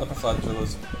não tenho nada pra falar de Joe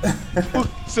Lozon.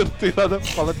 Você não tem nada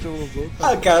pra falar de Joe Lozon?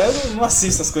 Cara, eu não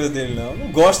assisto as coisas dele, não. Eu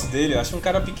não gosto dele, eu acho um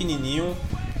cara pequenininho.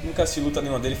 Nunca assisti luta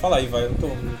nenhuma dele. Fala aí, vai. Eu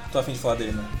não tô afim de falar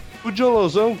dele, não. O Joe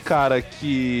Lozon é um cara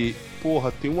que,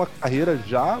 porra, tem uma carreira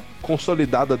já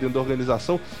consolidada dentro da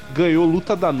organização. Ganhou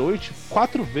luta da noite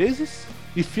 4 vezes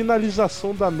e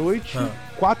finalização da noite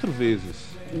 4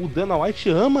 vezes. O Dana White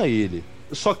ama ele.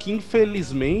 Só que,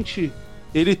 infelizmente,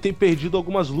 ele tem perdido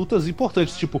algumas lutas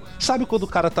importantes. Tipo, sabe quando o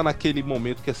cara tá naquele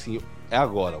momento que assim, é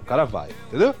agora, o cara vai,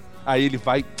 entendeu? Aí ele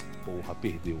vai, porra,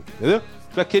 perdeu, entendeu?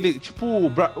 Aquele, tipo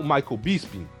o Michael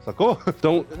Bisping, sacou?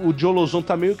 Então o Joe Lozon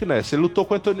tá meio que nessa. Ele lutou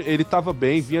com o Anthony, ele tava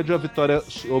bem, vinha de uma vitória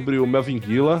sobre o Melvin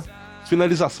Gilla,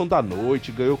 finalização da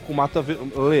noite, ganhou com o Mata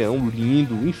Leão,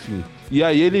 lindo, enfim. E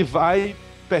aí ele vai,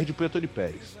 perde pro Anthony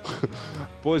Pérez.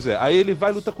 Pois é, aí ele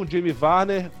vai, luta com o Jamie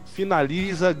Varner,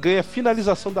 finaliza, ganha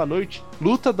finalização da noite,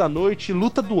 luta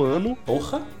do ano.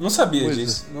 Porra, não sabia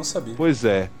disso, não sabia. Pois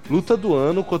é, luta do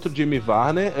ano contra o Jamie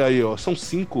Varner, aí ó, são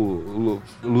 5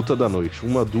 luta da noite,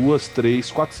 1, 2, 3,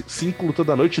 4, 5 luta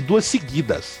da noite, 2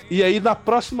 seguidas. E aí na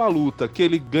próxima luta, que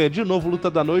ele ganha de novo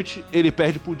luta da noite, ele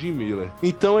perde pro Jim Miller.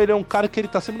 Então ele é um cara que ele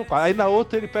tá sempre no quadro. Aí na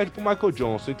outra ele perde pro Michael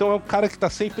Johnson, então é um cara que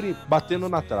tá sempre batendo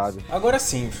na trave. Agora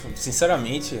sim,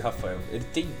 sinceramente, Rafael, ele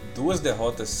tem 2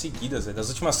 derrotas seguidas, velho. Das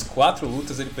últimas 4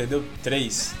 lutas ele perdeu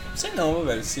 3. Não sei não,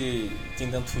 velho, se tem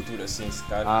tanto futuro assim esse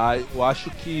cara. Eu acho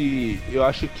que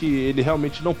ele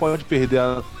realmente não pode perder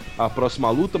a próxima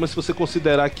luta, mas se você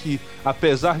considerar que,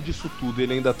 apesar disso tudo,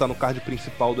 ele ainda tá no card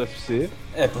principal do UFC...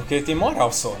 porque ele tem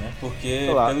moral só, né? Porque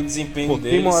pelo desempenho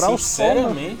dele, tem moral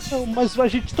sinceramente... Só, mas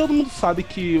todo mundo sabe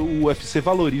que o UFC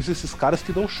valoriza esses caras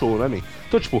que dão show, né, man?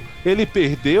 Então, tipo, ele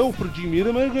perdeu pro Jim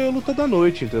Miller, mas ganhou a luta da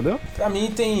noite, entendeu? Pra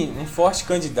mim tem um forte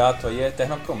candidato aí, a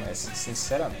eterna promessa,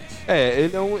 sinceramente.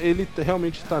 Ele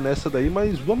realmente tá nessa daí,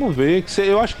 mas vamos ver.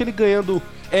 Eu acho que ele ganhando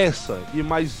essa e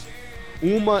mais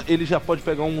uma, ele já pode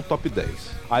pegar um top 10.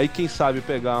 Aí quem sabe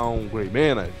pegar um Gray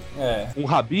Maynard, um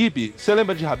Habib. Você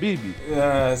lembra de Habib?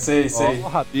 Sei. O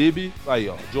Habib, aí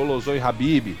ó, Joe Lozon e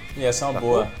Habib. E essa é uma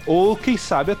boa. Ou quem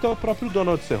sabe até o próprio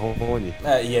Donald Cerrone.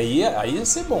 E aí ia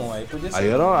ser bom, aí podia ser.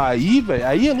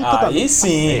 Aí é luta da noite.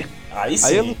 Sim.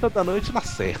 Aí é luta da noite na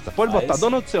certa. Pode botar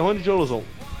Donald Cerrone e Joe Lozon.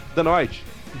 Dana White,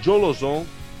 Joe Lozon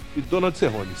e Donald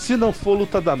Cerrone. Se não for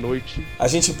luta da noite, a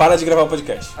gente para de gravar o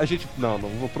podcast. Não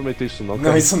vou prometer isso não.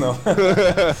 Não, isso não.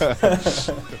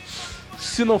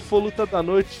 Se não for luta da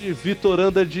noite, Vitor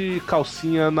anda de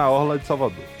calcinha na orla de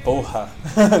Salvador. Porra.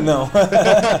 Não.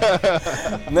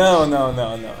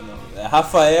 Não.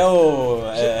 Rafael...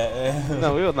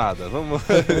 Não, eu nada. Vamos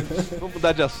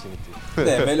mudar de assunto.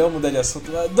 Melhor mudar de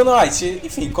assunto. Dona White,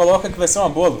 enfim, coloca que vai ser uma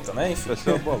boa luta, né? Enfim. Vai ser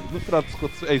uma boa luta. No final dos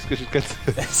contos, é isso que a gente quer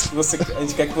dizer. A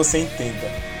gente quer que você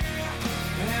entenda.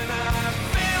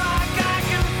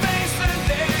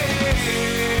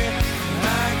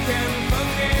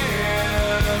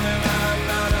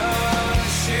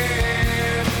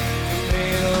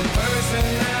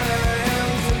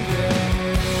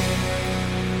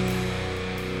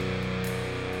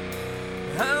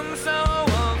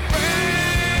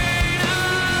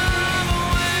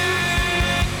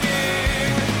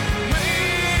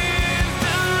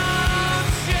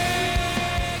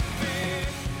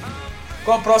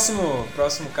 Qual o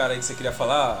próximo cara aí que você queria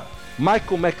falar?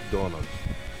 Michael McDonald.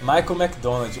 Michael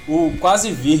McDonald, o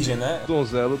quase virgem, né?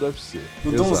 Donzelo do UFC.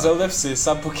 O Donzelo do UFC,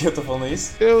 sabe por que eu tô falando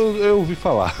isso? Eu ouvi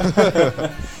falar.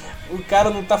 O cara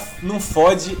não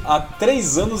fode há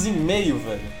 3 anos e meio,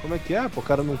 velho. Como é que é? O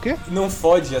cara não quer? Não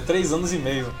fode há 3 anos e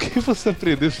meio. Por que você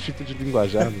aprendeu esse tipo de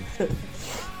linguajar, né?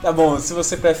 Tá bom, se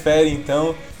você prefere,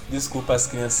 então, desculpa as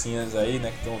criancinhas aí, né,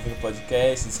 que estão ouvindo o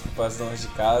podcast, desculpa as donas de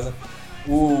casa.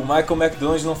 O Michael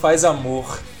McDonald não faz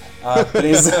amor há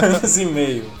 3 anos e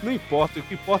meio. Não importa, o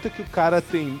que importa é que o cara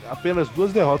tem apenas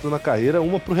 2 derrotas na carreira,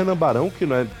 uma pro Renan Barão, que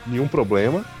não é nenhum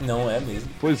problema. Não é mesmo.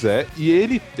 Pois é, e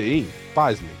ele tem,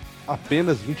 pasmem,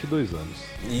 apenas 22 anos.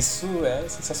 Isso é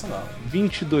sensacional.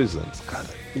 22 anos, cara.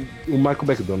 O Michael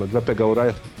McDonald vai pegar o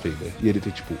Uriah Faber e ele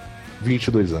tem, tipo,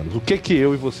 22 anos. O que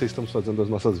eu e você estamos fazendo das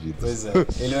nossas vidas? Pois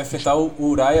é. Ele vai enfrentar o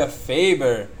Uriah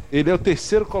Faber. Ele é o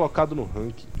terceiro colocado no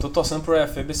ranking. Tô torcendo pro Uriah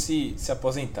Faber se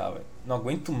aposentar, velho. Não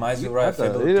aguento mais o Uriah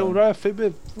Faber. O Uriah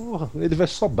Faber, porra, ele vai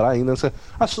sobrar ainda.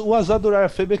 O azar do Uriah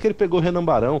Faber é que ele pegou o Renan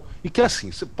Barão. E que assim,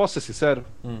 posso ser sincero?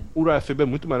 O Uriah Faber é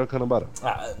muito melhor que o Renan Barão.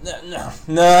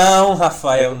 Não,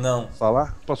 Rafael, não.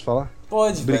 Posso falar?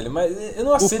 Pode, velho, mas eu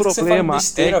não aceito que você fale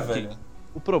besteira, velho.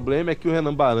 O problema é que o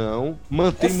Renan Barão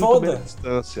mantém muito bem a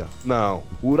distância. Não,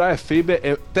 o Uriah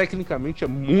Faber tecnicamente é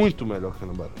muito melhor que o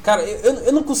Renan Barão. Cara,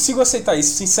 eu não consigo aceitar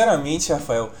isso, sinceramente,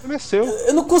 Rafael. É seu.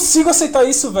 Eu não consigo aceitar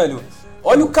isso, velho.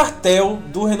 Olha o cartel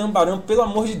do Renan Barão, pelo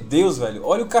amor de Deus, velho.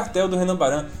 Olha o cartel do Renan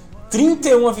Barão.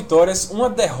 31 vitórias, uma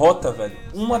derrota, velho.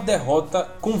 Uma derrota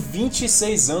com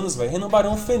 26 anos, velho. Renan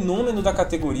Barão é um fenômeno da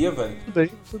categoria, velho. Tudo bem,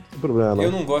 não tem problema não.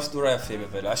 Eu não gosto do Uriah Faber,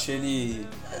 velho. Acho ele...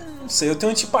 Não sei, eu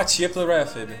tenho antipatia pelo Uriah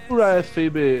Faber. O Uriah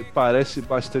Faber parece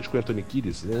bastante com o Anthony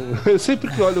Kiedis, né?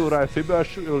 Sempre que olho o Uriah Faber,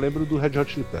 eu lembro do Red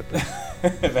Hot Chili Peppers. É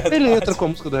verdade. Ele entra com a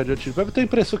música do Red Hot Chili Peppers, eu tenho a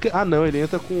impressão que... Ah, não, ele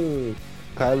entra com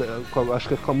acho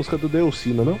que é com a música do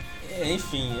Delcina, não?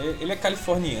 Enfim, ele é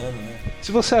californiano, né?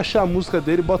 Se você achar a música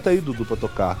dele, bota aí, Dudu, pra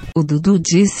tocar. O Dudu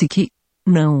disse que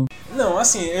não. Não,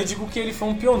 assim, eu digo que ele foi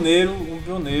um pioneiro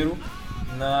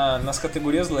nas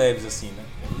categorias leves, assim, né?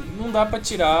 Não dá pra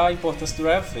tirar a importância do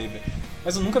Uriah Faber.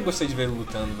 Mas eu nunca gostei de ver ele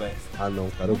lutando, velho. Ah, não,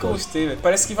 cara, nunca gostei, velho.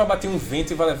 Parece que vai bater um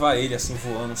vento e vai levar ele, assim,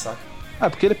 voando, saca? Ah,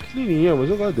 porque ele é pequenininho, mas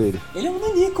eu gosto dele. Ele é um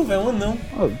nanico, velho, um anão.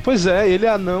 Ah, pois é, ele é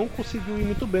anão, conseguiu ir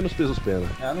muito bem nos pesos pena.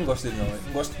 Ah, não gosto dele não, eu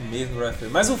não gosto mesmo do Uriah Faber.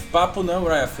 Mas o papo não é o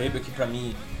Uriah Faber, que pra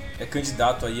mim é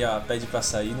candidato aí a pede pra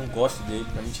sair, não gosto dele,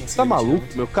 pra mim tinha que ser. Tá maluco,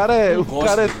 meu? O cara é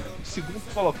dele. Segundo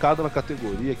colocado na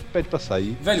categoria, que pede pra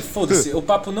sair. Velho, foda-se, o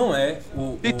papo não é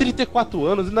o... Tem 34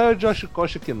 anos, e não é o Josh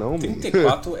Costa aqui não,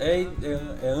 34 é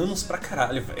anos pra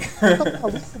caralho, velho. Tá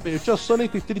maluco, meu? O Tio Sony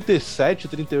tem 37,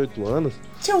 38 anos.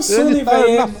 Tio Sony, ele tá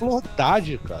velho, na flor da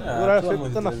idade, cara. O Uriah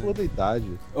Faber tá na flor da idade.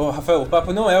 Ô, Rafael, o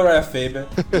papo não é o Uriah Faber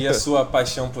e a sua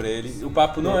paixão por ele. O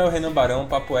papo não é o Renan Barão, o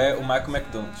papo é o Michael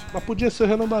McDonald. Mas podia ser o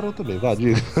Renan Barão também, vai,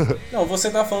 diga. Não, você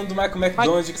tá falando do Michael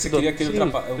McDonald, que você queria que ele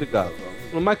ultrapasse. Obrigado.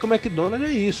 O Michael McDonald é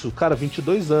isso, cara,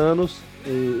 22 anos,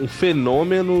 um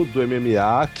fenômeno do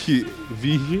MMA que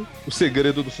vive. O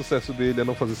segredo do sucesso dele é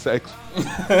não fazer sexo.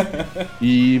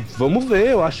 E vamos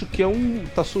ver, eu acho que é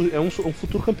um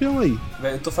futuro campeão aí.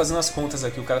 Velho, eu tô fazendo as contas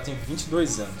aqui, o cara tem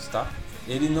 22 anos, tá?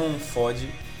 Ele não fode...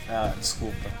 Ah,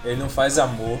 desculpa. Ele não faz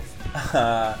amor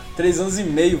há 3 anos e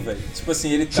meio, velho. Tipo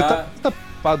assim, ele tá... Você tá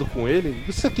preocupado com ele?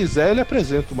 Se você quiser, ele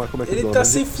apresenta o Michael McDonald. Ele tá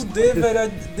sem fuder,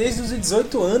 velho, desde os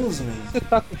 18 anos, mano. Você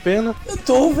tá com pena? Eu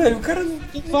tô, velho, o cara...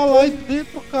 Vai lá e dê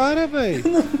pro cara, velho.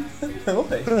 Não,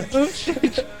 velho.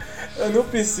 Eu não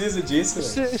preciso disso,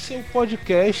 velho. Esse é um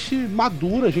podcast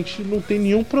maduro, a gente não tem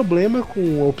nenhum problema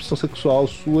com a opção sexual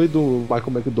sua e do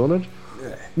Michael McDonald.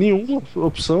 Nenhuma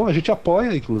opção, a gente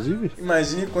apoia, inclusive.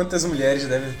 Imagine quantas mulheres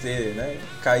devem ter, né,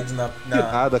 caído na...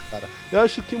 Nada, cara. Eu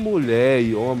acho que mulher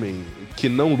e homem que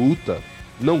não luta,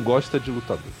 não gosta de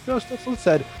lutador. Eu estou falando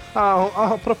sério.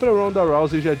 A própria Ronda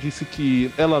Rousey já disse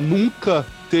que ela nunca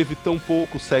teve tão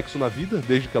pouco sexo na vida,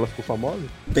 desde que ela ficou famosa.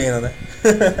 Pena, né?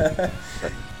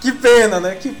 Que pena,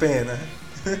 né? Que pena.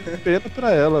 Pena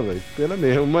pra ela, velho. Pena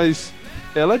mesmo, mas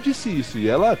ela disse isso. E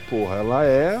ela, porra, ela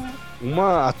é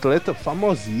uma atleta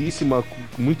famosíssima.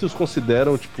 Muitos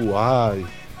consideram, tipo, ai,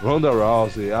 Ronda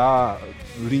Rousey, a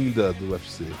linda do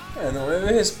UFC. Não, eu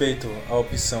respeito a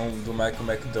opção do Michael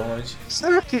McDonald.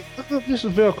 Será que... Deixa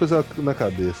eu ver uma coisa na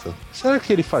cabeça. Será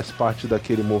que ele faz parte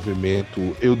daquele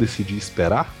movimento Eu Decidi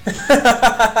Esperar?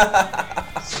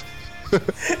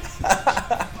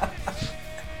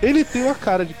 Ele tem uma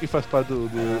cara de quem faz parte do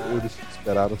Eu Decidi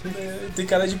Esperar, não tem? Tem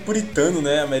cara de puritano,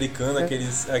 né? Americano,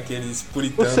 aqueles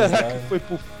puritanos. Ou será que foi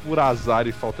por azar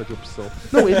e falta de opção?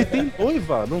 Não, ele tem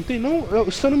noiva, não tem não.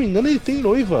 Se eu não me engano, ele tem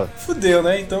noiva. Fudeu,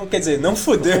 né? Então, quer dizer, não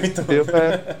fudeu, então.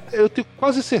 Eu tenho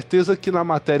quase certeza que na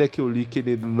matéria que eu li que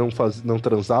ele não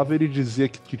transava, ele dizia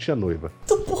que tinha noiva.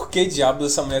 Então por que diabos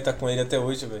essa mulher tá com ele até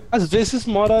hoje, velho? Às vezes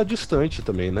mora distante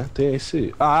também, né? Tem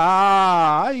esse...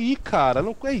 Ah, aí, cara,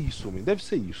 não é isso, homem. Deve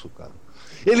ser isso, cara.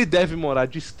 Ele deve morar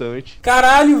distante.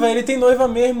 Caralho, velho, ele tem noiva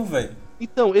mesmo, velho.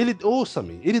 Então,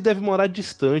 ouça-me, ele deve morar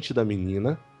distante da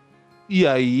menina. E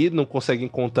aí não consegue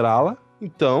encontrá-la.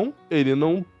 Então, ele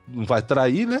não vai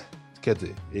trair, né? Quer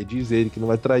dizer, ele diz que não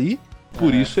vai trair.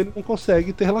 Por isso ele não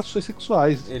consegue ter relações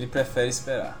sexuais. Ele prefere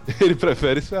esperar. Ele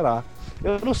prefere esperar.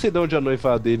 Eu não sei de onde a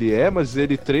noiva dele é, mas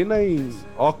ele treina em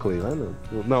Oakley, né?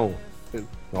 Não.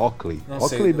 Oakley. Não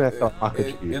Oakley sei, não é aquela marca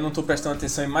de... eu não tô prestando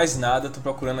atenção em mais nada, tô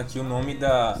procurando aqui o nome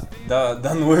da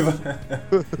noiva.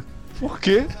 Por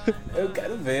quê? Eu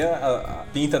quero ver a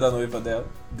pinta da noiva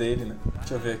dele, né?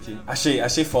 Deixa eu ver aqui.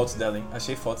 Achei fotos dela, hein?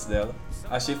 Achei fotos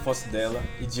dela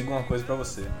e digo uma coisa pra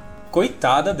você.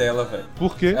 Coitada dela, velho.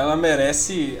 Por quê? Ela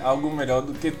merece algo melhor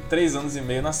do que 3 anos e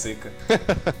meio na seca.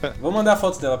 Vou mandar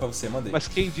fotos dela pra você, mandei. Mas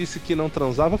quem disse que não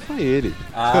transava foi ele.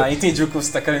 Ah, entendi o que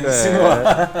você tá querendo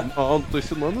insinuar. Não tô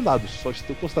insinuando nada, só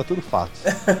estou constatando fatos.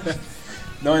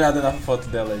 Dá uma olhada na foto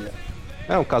dela aí,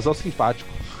 ó. É um casal simpático.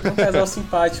 É um casal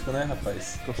simpático, né,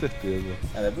 rapaz? Com certeza.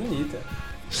 Ela é bonita.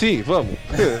 Sim, vamos.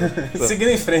 Seguindo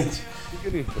em frente.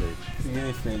 Seguindo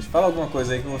em frente. Fala alguma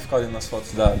coisa aí que eu vou ficar olhando as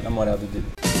fotos da namorada dele.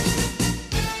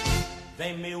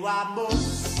 Vem meu amor,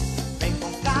 vem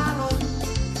com calor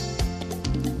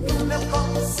no meu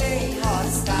corpo sem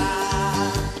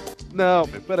rostar. Não,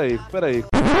 peraí.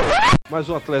 Mais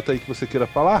um atleta aí que você queira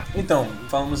falar? Então,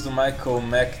 falamos do Michael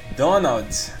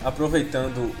McDonald,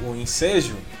 aproveitando o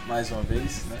ensejo, mais uma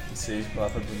vez, né? Ensejo,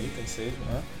 palavra bonita, ensejo,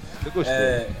 né? Eu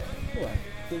gostei.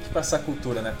 Tem que passar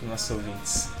cultura, né, para os nossos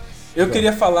ouvintes. Eu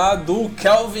queria falar do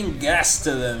Kelvin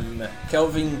Gastelum.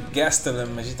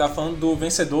 A gente tava falando do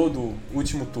vencedor do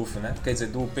último TUF, né? Quer dizer,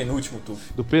 do penúltimo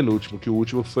TUF. Do penúltimo, que o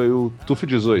último foi o TUF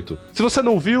 18. Se você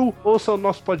não viu, ouça o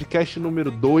nosso podcast número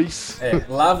 2.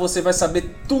 Lá você vai saber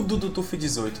tudo do TUF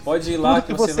 18. Pode ir lá tudo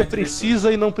que você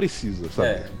precisa e não precisa,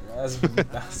 sabe?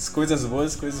 As coisas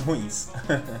boas e as coisas ruins.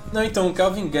 Não, então, o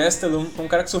Kelvin Gastelum foi um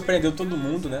cara que surpreendeu todo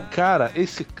mundo, né? Cara,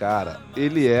 esse cara,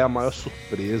 ele é a maior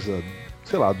surpresa,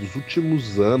 sei lá, dos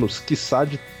últimos anos, quiçá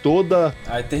de toda...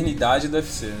 a eternidade do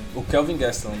UFC. O Kelvin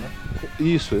Gastelum, né?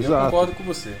 Isso, exato. Eu concordo com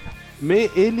você.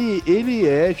 Ele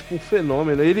é, tipo, um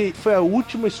fenômeno. Ele foi a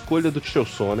última escolha do Chael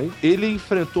Sonnen. Ele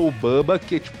enfrentou o Bubba,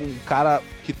 que é, tipo, um cara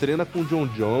que treina com o John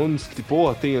Jones, que,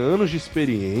 porra, tem anos de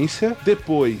experiência.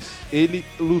 Depois, ele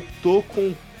lutou com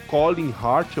o Colin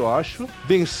Hart, eu acho.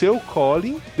 Venceu o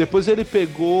Colin. Depois ele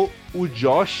pegou o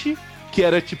Josh, que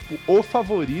era, tipo, o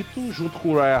favorito, junto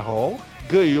com o Ryan Hall.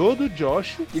 Ganhou do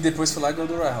Josh. E depois foi lá e ganhou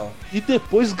do Ryan Hall. E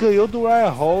depois ganhou do Ryan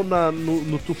Hall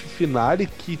no TUF Finale,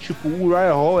 que, tipo, o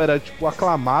Ryan Hall era, tipo,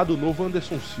 aclamado, o novo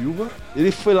Anderson Silva.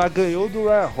 Ele foi lá, ganhou do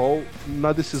Ryan Hall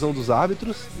na decisão dos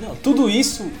árbitros. Não, tudo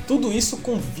isso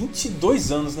com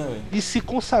 22 anos, né, velho? E se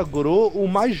consagrou o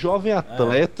mais jovem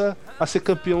atleta a ser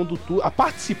campeão do TUF, a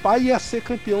participar e a ser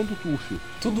campeão do TUF.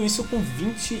 Tudo isso com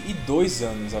 22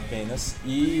 anos apenas.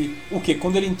 E o que?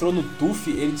 Quando ele entrou no TUF,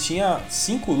 ele tinha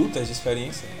 5 lutas de experiência.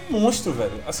 Monstro,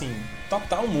 velho. Assim,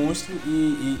 total monstro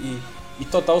e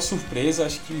total surpresa.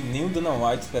 Acho que nem o Dana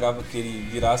White esperava que ele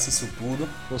virasse isso tudo.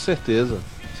 Com certeza.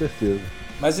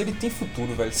 Mas ele tem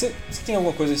futuro, velho. Você tem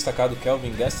alguma coisa a destacar do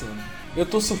Kelvin Gastelum? Eu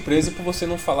tô surpreso por você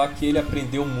não falar que ele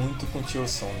aprendeu muito com o Chael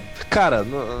Sonnen. Cara,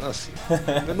 assim,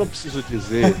 eu não preciso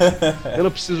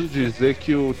dizer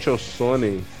que o Chael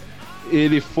Sonnen,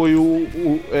 ele foi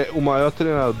o maior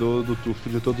treinador do TUF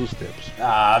de todos os tempos.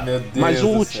 Ah, meu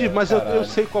Deus. Mas eu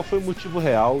sei qual foi o motivo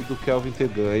real do Kelvin ter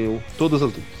ganho todas as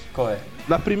lutas. Qual é?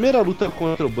 Na primeira luta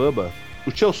contra o Bubba,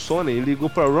 o Chael Sonnen ligou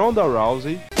pra Ronda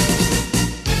Rousey,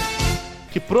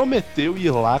 que prometeu ir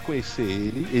lá conhecer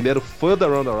ele era o fã da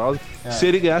Ronda Rousey, se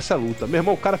ele ganhasse a luta. Meu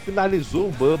irmão, o cara finalizou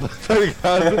o Bubba, tá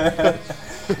ligado?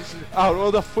 A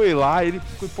Ronda foi lá, ele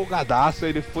ficou empolgadaço,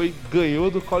 ele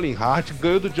ganhou do Colin Hart,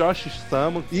 ganhou do Josh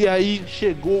Stamman, e aí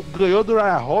ganhou do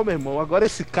Ryan Hall, meu irmão. Agora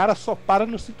esse cara só para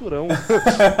no cinturão.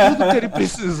 Tudo que ele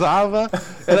precisava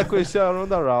era conhecer a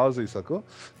Ronda Rousey, sacou?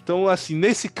 Então, assim,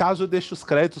 nesse caso eu deixo os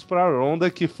créditos pra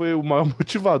Ronda, que foi o maior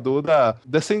motivador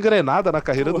dessa engrenada na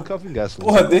carreira do Kelvin Gastelum.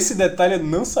 Porra, desse detalhe eu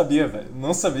não sabia, velho.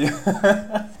 Não sabia.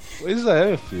 Pois é,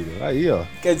 meu filho. Aí, ó.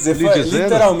 Quer dizer, foi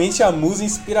literalmente a musa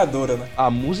inspiradora, né?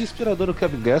 A musa inspiradora do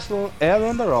Kelvin Gastelum é a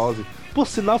Ronda Rousey. Por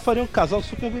sinal, faria um casal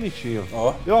super bonitinho.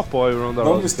 Ó. Eu apoio o Ronda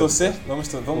Rousey. Vamos torcer? Vamos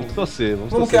torcer.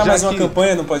 Vamos criar mais uma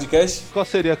campanha no podcast? Qual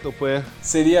seria a campanha?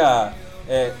 Seria...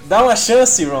 dá uma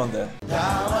chance, Ronda.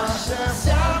 Dá uma chance,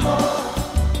 amor,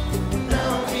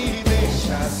 não me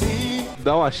deixa assim.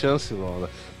 Dá uma chance, Ronda.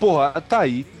 Porra, tá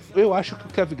aí. Eu acho que o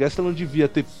Kelvin Gastelum devia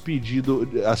ter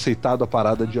aceitado a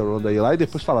parada de Ronda ir lá e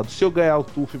depois falado, se eu ganhar o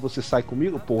TUF você sai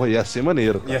comigo? Porra, ia ser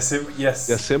maneiro. Ia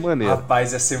ser maneiro.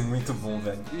 Rapaz, ia ser muito bom,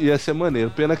 velho. Ia ser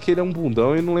maneiro. Pena que ele é um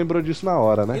bundão e não lembrou disso na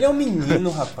hora, né? Ele é um menino,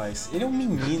 rapaz. Ele é um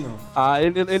menino. Ah,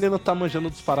 ele não tá manjando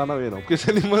dos Paranauê, não. Porque se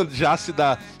ele manjasse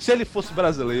se ele fosse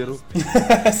brasileiro...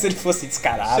 se ele fosse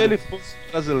descarado. Se ele fosse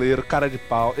brasileiro, cara de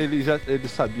pau, ele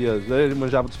sabia, ele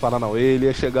manjava dos Paranauê, ele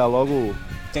ia chegar logo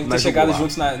Tem que na ter chegado jugular.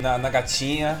 juntos na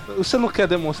gatinha. Você não quer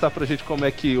demonstrar pra gente como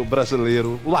é que o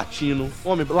brasileiro, o latino,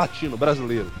 homem latino,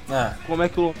 brasileiro, Ah, como é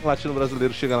que o latino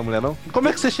brasileiro chega na mulher, não? Como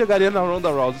é que você chegaria na Ronda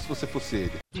Rousey se você fosse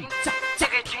ele?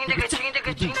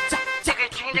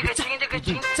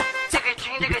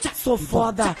 Sou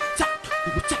foda.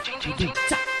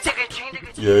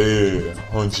 E aí,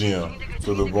 Rondinha?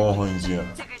 Tudo bom, Rondinha?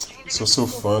 Sou seu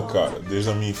fã, cara, desde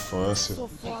a minha infância.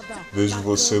 Vejo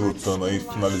você lutando aí,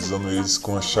 finalizando eles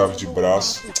com a chave de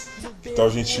braço. Que tal a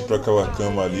gente ir pra aquela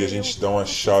cama ali, a gente dá uma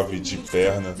chave de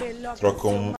perna, troca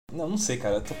um... não sei,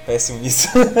 cara, eu tô péssimo nisso.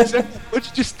 Você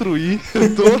pode destruir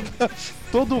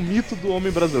todo o mito do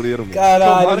homem brasileiro, mano.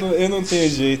 Caralho, eu não tenho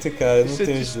jeito, cara, eu não Você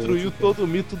tenho destruiu jeito. todo o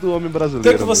mito do homem O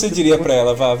brasileiro. que você mano. diria pra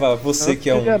ela? Vá, você Eu que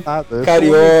é não diria um nada.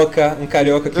 carioca, um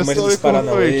carioca que Eu manja sou dos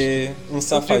Paranauê, um Eu não diria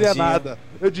safadinho. nada.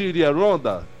 Eu diria,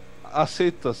 Ronda,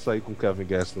 aceita sair com o Kevin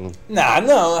Gastelum.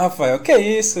 Não, Rafael, que é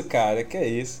isso, cara, que é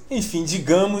isso. Enfim,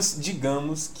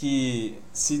 digamos que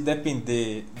se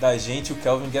depender da gente, o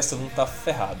Kelvin Gastelum tá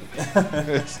ferrado.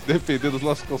 Se depender dos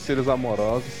nossos conselhos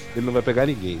amorosos, ele não vai pegar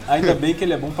ninguém. Ainda bem que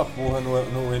ele é bom pra porra no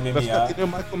Vai ficar que MMA. nem o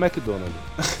Michael McDonald.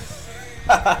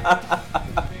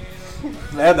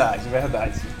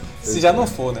 Verdade. Se já não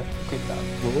for, né? Coitado.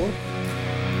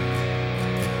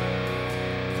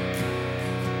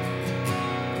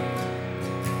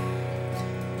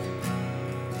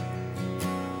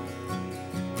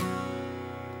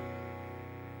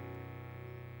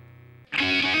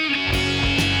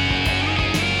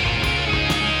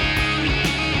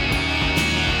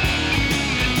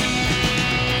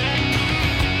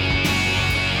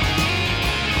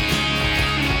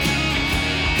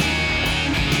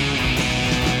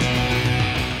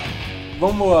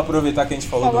 Vamos aproveitar que a gente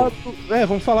falou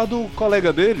Vamos falar do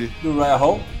colega dele, do Ryan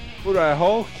Hall, o Ryan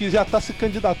Hall, que já tá se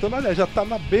candidatando, aliás, já tá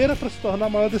na beira pra se tornar a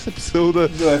maior decepção da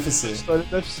do UFC. história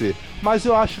do UFC. Mas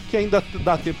eu acho que ainda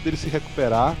dá tempo dele se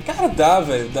recuperar. Cara, dá,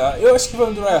 velho, dá. Eu acho que o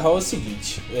problema do Ryan Hall é o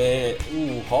seguinte: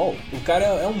 o Hall, o cara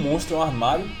é um monstro, é um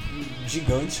armário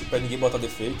gigante pra ninguém botar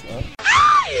defeito, né?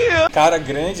 Cara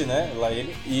grande, né? Lá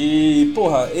ele. E,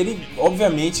 porra, ele,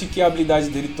 obviamente que a habilidade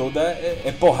dele toda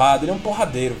é porrada, ele é um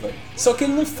porradeiro, velho. Só que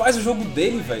ele não faz o jogo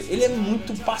dele, velho. Ele é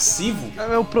muito passivo.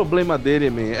 O problema dele,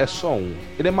 man, é só um.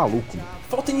 Ele é maluco, man.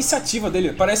 Falta iniciativa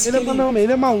dele. Parece Ele que é, não, man,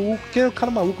 ele é maluco. Que é um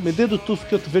cara maluco, man. Desde o tufo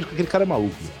que eu vejo que aquele cara é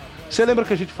maluco, man. Você lembra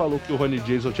que a gente falou que o Ronnie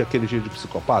Jason tinha aquele jeito de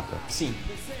psicopata? Sim.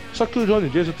 Só que o Ronnie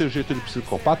Jason tem o jeito de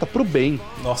psicopata pro bem.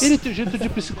 Nossa. Ele tem o jeito de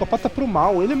psicopata pro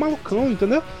mal. Ele é malucão,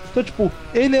 entendeu? Então, tipo,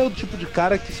 ele é o tipo de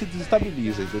cara que se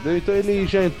desestabiliza, entendeu? Então ele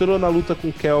já entrou na luta com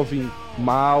o Kelvin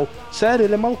mal. Sério,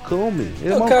 ele é malucão, man.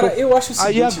 Ele é malucão. Cara, eu acho o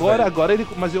seguinte, Aí velho. agora ele...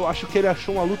 Mas eu acho que ele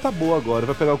achou uma luta boa agora. Ele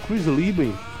vai pegar o Chris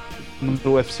Lieben no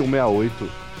UFC 168.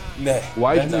 O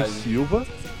Weidman Verdade. Silva.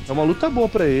 É uma luta boa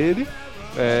pra ele.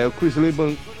 O Chris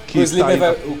Lieben...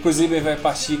 O Chris Lieben vai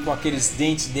partir com aqueles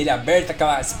dentes dele abertos,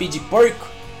 aquela speed porco.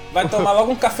 Vai tomar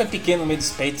logo um café pequeno no meio dos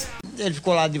peitos. Ele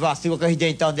ficou lá de vacilo com aquele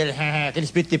dentão dele, aquele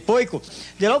espírito de poico.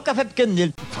 Deu logo um café pequeno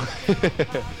nele.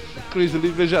 Chris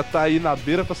Lieben já tá aí na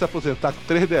beira pra se aposentar com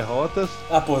 3 derrotas.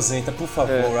 Aposenta, por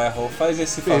favor, Ryan Hall. Faz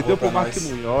esse favor Perdeu pra pro Mark nós.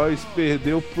 Munhoz,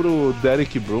 perdeu pro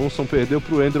Derek Brunson, perdeu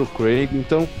pro Andrew Craig.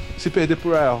 Então, se perder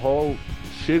pro Ryan Hall,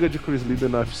 chega de Chris Lieben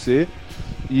no UFC.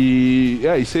 E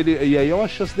aí é uma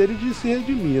chance dele de se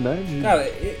redimir, né? Cara,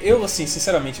 eu assim,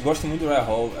 sinceramente, gosto muito do Ryan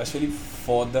Hall. Acho ele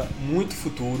foda, muito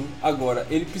futuro. Agora,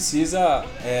 ele precisa...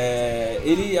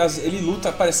 Ele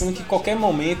luta parecendo que a qualquer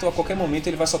momento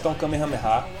ele vai soltar um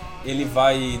Kamehameha. Ele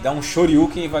vai dar um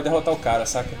Shoryuken e vai derrotar o cara,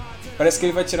 saca? Parece que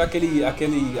ele vai tirar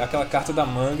aquela carta da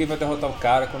manga e vai derrotar o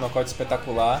cara com um nocaute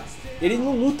espetacular. Ele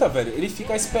não luta, velho. Ele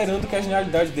fica esperando que a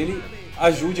genialidade dele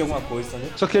ajude alguma coisa, entendeu?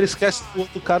 Só que ele esquece que o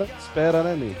outro cara espera,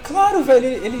 né, meu? Claro, velho.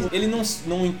 Ele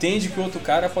não entende que o outro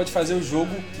cara pode fazer o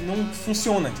jogo que não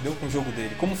funciona, entendeu? Com o jogo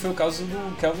dele. Como foi o caso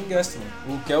do Kelvin Gastelum.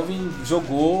 O Kelvin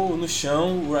jogou no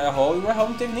chão o Ryan Hall e o Ryan Hall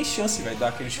não teve nem chance, velho, dar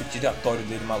aquele chute giratório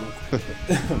dele, maluco.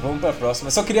 Vamos pra próxima.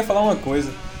 Eu só queria falar uma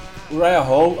coisa. O Ryan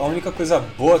Hall, a única coisa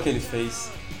boa que ele fez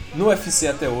no UFC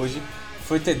até hoje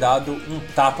foi ter dado um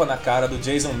tapa na cara do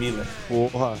Jason Miller.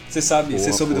 Porra. Você sabe,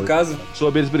 você soube do caso?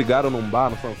 Soube, eles brigaram num bar,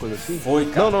 não foi uma coisa assim? Foi,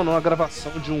 cara. Não, uma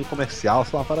gravação de um comercial,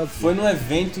 sei lá, uma parada assim. Foi num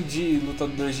evento de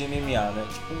lutadores de MMA, né?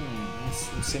 Tipo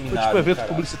um seminário. Foi tipo um evento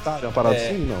caralho. publicitário, uma parada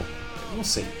assim? Não. Não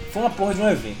sei. Foi uma porra de um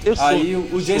evento. Eu Aí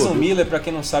soube, o Jason soube. Miller, pra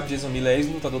quem não sabe, Jason Miller é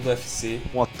ex-lutador do UFC.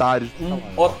 Um otário. Um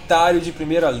otário de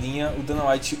primeira linha. O Dana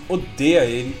White odeia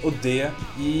ele, odeia.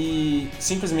 E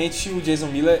simplesmente o Jason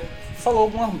Miller falou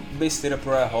alguma besteira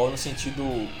pro Ryan Hall no sentido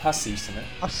racista, né?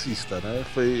 Racista, né?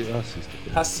 Foi racista.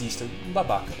 Racista, um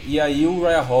babaca. E aí o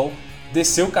Ryan Hall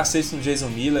desceu o cacete no Jason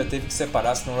Miller, teve que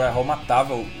separar, senão o Ryan Hall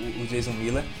matava o Jason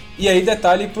Miller. E aí,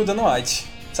 detalhe pro Dana White.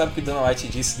 Sabe o que o Dana White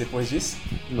disse depois disso?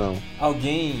 Não.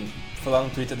 Alguém foi lá no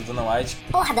Twitter do Dana White.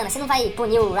 Porra, Dana, você não vai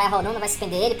punir o Ryan Hall não? Não vai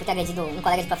suspender ele por ter agredido um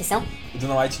colega de profissão? O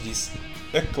Dana White disse: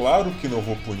 É claro que não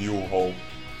vou punir o Hall.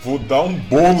 Vou dar um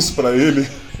bônus pra ele.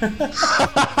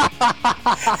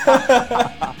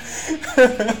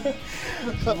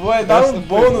 Vou dar um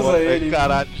bônus a ele.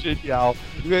 Caralho, genial.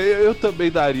 Eu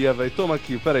também daria, velho. Toma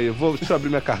aqui, peraí. Deixa eu abrir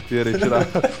minha carteira e tirar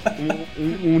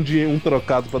um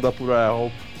trocado pra dar pro Ryan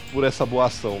Hall por essa boua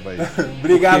ação, velho.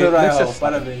 Obrigado, Ryan Hall.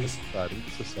 Parabéns. Necessário.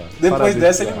 Depois Parabéns,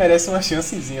 dessa, ele merece uma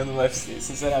chancezinha no UFC,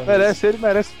 sinceramente. Ele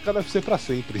merece ficar no UFC pra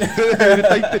sempre.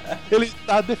 ele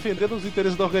tá defendendo os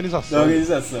interesses da organização. Da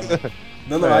organização.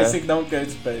 Dando mais, tem que dar um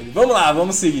crédito pra ele. Vamos lá,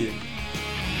 vamos seguir.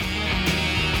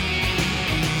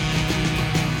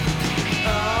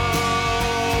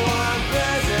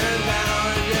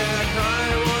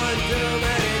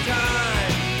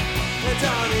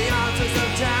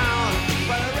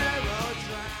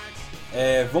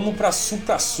 Vamos pra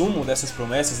supra-sumo dessas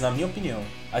promessas, na minha opinião.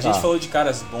 A gente falou de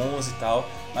caras bons e tal,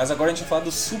 mas agora a gente vai falar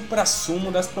do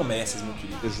supra-sumo das promessas, meu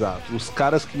querido. Exato, os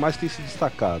caras que mais têm se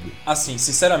destacado. Assim,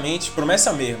 sinceramente,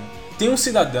 promessa mesmo. Tem um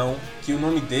cidadão que o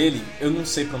nome dele eu não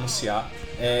sei pronunciar,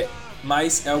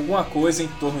 mas é alguma coisa em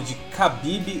torno de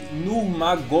Khabib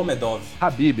Nurmagomedov.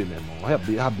 Habib, meu irmão,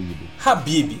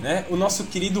 Habib, né? O nosso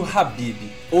querido Habib.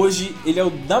 Hoje ele é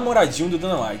o namoradinho do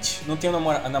Dana White. Não tem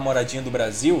a namoradinha do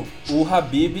Brasil? O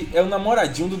Habib é o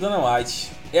namoradinho do Dana White.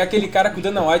 É aquele cara que o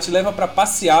Dana White leva pra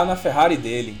passear na Ferrari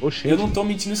dele. Oxente. Eu não tô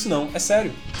mentindo isso não, é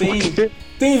sério.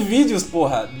 Tem vídeos,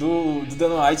 porra, do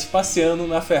Dana White passeando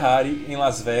na Ferrari em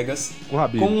Las Vegas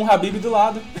com um Habib do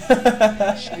lado.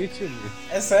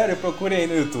 É sério, procure aí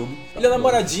no YouTube. Ele é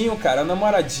namoradinho, cara,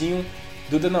 namoradinho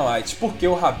do Dana White. Porque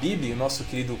o Habib, o nosso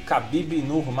querido Khabib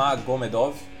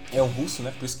Nurmagomedov, é um russo,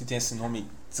 né? Por isso que tem esse nome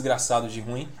desgraçado de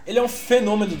ruim. Ele é um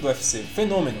fenômeno do UFC.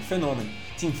 Fenômeno.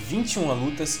 Tem 21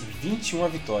 lutas e 21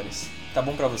 vitórias. Tá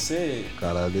bom pra você?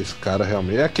 Caralho, esse cara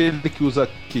realmente é aquele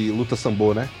que luta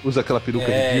sambo, né? Usa aquela peruca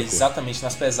ridícula. Exatamente.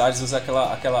 Nas pesagens usa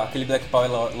aquele Black Power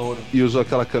louro. E usou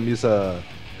aquela camisa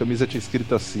tinha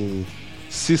escrito assim: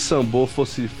 se sambo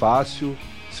fosse fácil,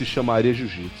 se chamaria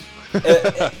jiu-jitsu.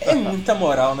 É muita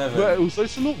moral, né, velho? Usou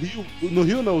isso no Rio. No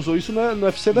Rio não, usou isso no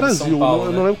UFC Brasil. São Paulo,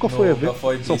 eu não lembro qual foi a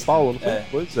vez. São Paulo, não foi?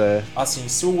 Pois é. Assim,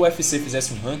 se o UFC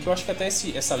fizesse um ranking, eu acho que até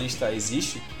essa lista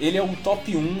existe. Ele é um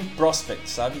top 1 prospect,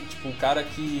 sabe? Tipo, o cara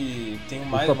que tem o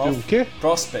mais... top 1 o quê?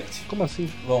 Prospect. Como assim?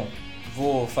 Bom,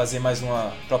 vou fazer mais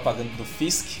uma propaganda do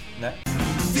Fisk, né?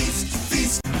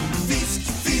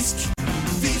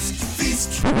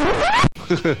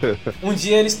 Um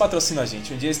dia eles patrocinam a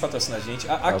gente.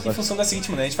 Aqui funciona da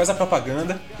seguinte maneira: a gente faz a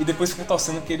propaganda e depois fica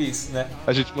torcendo que eles, né?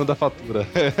 A gente manda a fatura.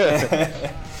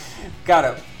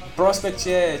 Cara, prospect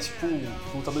é tipo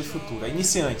lutador de futuro, é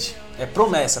iniciante. É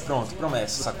promessa,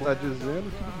 sacou? Tá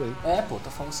dizendo, tudo bem. Tô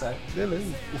falando sério. Beleza.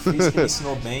 O Fisk me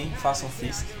ensinou bem, façam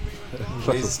Fisk.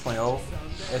 Inglês e espanhol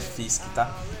é Fisk,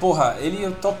 tá? Porra, ele é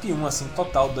o top 1, assim,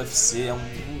 total do UFC, é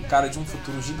um cara de um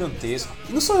futuro gigantesco.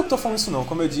 E não sou eu que tô falando isso não,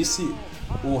 como eu disse,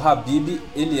 o Habib,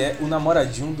 ele é o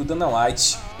namoradinho do Dana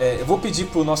White. Eu vou pedir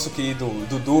pro nosso querido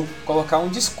Dudu colocar um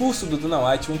discurso do Dana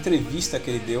White, uma entrevista que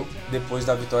ele deu depois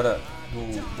da vitória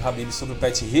do Habib sobre o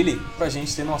Pat Healy, pra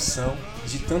gente ter noção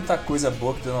de tanta coisa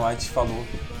boa que o Dana White falou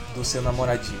do seu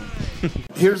namoradinho.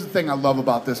 Here's the thing I love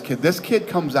about this kid. This kid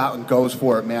comes out and goes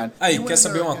for it, man. Aí, quer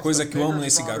saber uma coisa que eu amo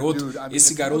nesse garoto?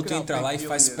 Esse garoto entra lá e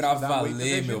faz pra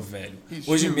valer, meu velho.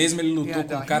 Hoje mesmo ele lutou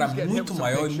com um cara muito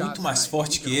maior e muito mais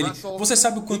forte que ele. Você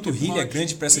sabe o quanto o Healy é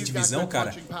grande pra essa divisão,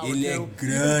 cara? Ele é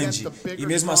grande. E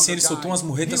mesmo assim ele soltou umas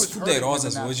murretas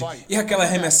fuderosas hoje. E aquela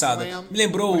arremessada? Me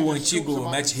lembrou o antigo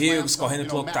Matt Hughes correndo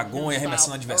pelo octagon e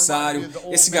arremessando o adversário.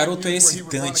 Esse garoto é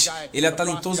excitante. Ele é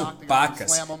talentoso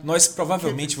pacas. Nós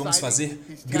provavelmente vamos fazer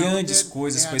grandes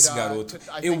coisas com esse garoto.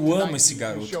 Eu amo esse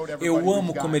garoto. Eu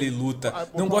amo como ele luta.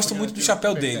 Não gosto muito do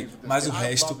chapéu dele, mas o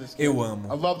resto eu amo.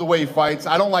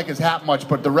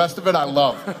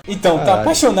 Então, tá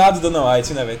apaixonado do Dana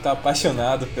White, né, velho? Tá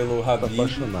apaixonado pelo Habib.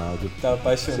 Tá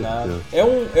apaixonado.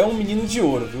 É um menino de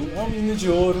ouro, viu? É um menino de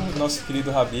ouro, nosso querido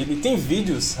Habib. Tem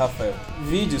vídeos, Rafael.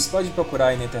 Vídeos, pode procurar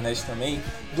aí na internet também,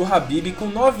 do Habib com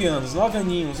 9 anos, 9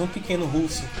 aninhos, um pequeno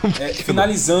russo,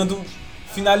 finalizando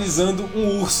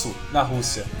um urso na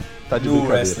Rússia. Tá de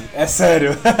brincadeira. Wrestling. É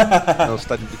sério. Não, você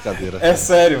tá de brincadeira. É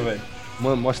sério, velho.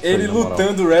 Mano, mostra ele aí,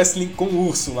 lutando wrestling com um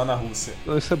urso lá na Rússia.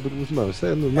 Não, isso não é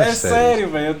sério. É sério,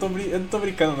 velho. Eu não tô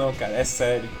brincando não, cara. É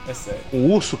sério.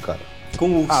 Um urso, cara? com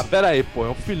urso. Ah, pera aí, pô, é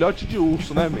um filhote de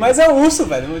urso, né, man? Mas é um urso,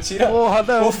 velho, não tira porra,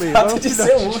 não, o fato de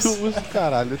ser um urso.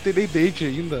 Caralho, eu tenho nem dente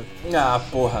ainda. Ah,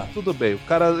 porra. Tudo bem, o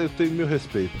cara, eu tenho meu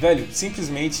respeito. Velho,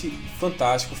 simplesmente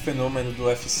fantástico, fenômeno do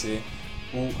UFC.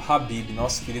 O Khabib,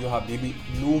 nosso querido Khabib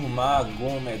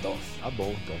Nurmagomedov. Tá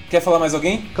bom, então. Quer falar mais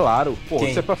alguém? Claro, pô,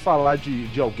 Quem? se é pra falar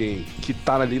de alguém que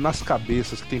tá ali nas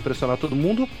cabeças, que tem impressionado todo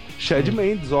mundo, Chad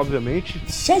Mendes, obviamente.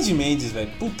 Chad Mendes, velho,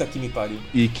 puta que me pariu.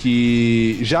 E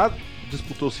que já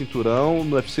disputou o cinturão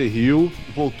no UFC Rio,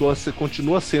 voltou a ser,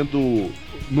 continua sendo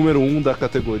número 1 da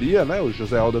categoria, né? O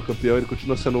José Aldo é campeão, ele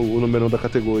continua sendo o número 1 da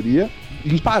categoria.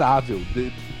 Imparável.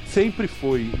 Sempre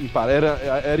foi imparável.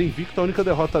 Era invicto, a única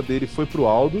derrota dele foi pro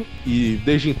Aldo. E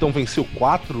desde então venceu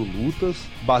 4 lutas.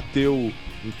 Bateu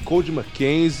em Cody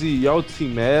Mackenzie, Yeltsin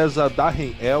Meza,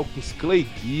 Darren Elkins, Clay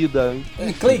Guida.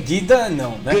 Clay Guida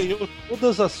não, né? Ganhou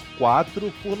todas as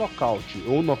 4 por nocaute.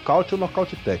 Ou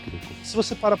nocaute técnico. Se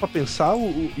você parar pra pensar,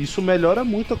 isso melhora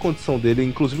muito a condição dele.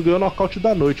 Inclusive ganhou o nocaute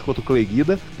da noite contra o Clay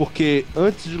Guida. Porque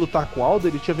antes de lutar com o Aldo,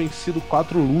 ele tinha vencido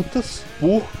 4 lutas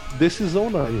por decisão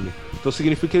unânime. Então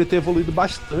significa que ele tem evoluído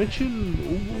bastante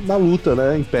na luta,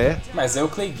 né? Em pé. Mas é o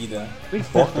Clay Guida, né? Não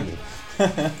importa, meu.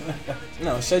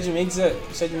 Não, o Chad Mendes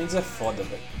é foda,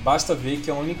 velho. Basta ver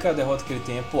que a única derrota que ele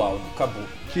tem é pro Aldo. Acabou.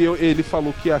 Ele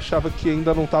falou que achava que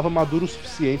ainda não estava maduro o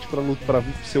suficiente pra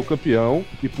ser o campeão.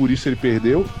 E por isso ele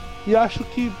perdeu. E acho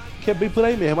que é bem por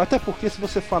aí mesmo. Até porque se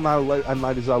você for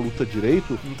analisar a luta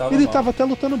direito, ele tava até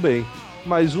lutando bem.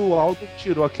 Mas o Aldo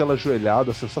tirou aquela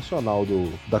joelhada sensacional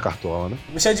da cartola, né?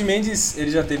 O Chad Mendes,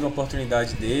 ele já teve uma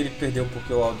oportunidade dele, perdeu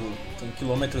porque o Aldo tem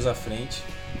quilômetros à frente.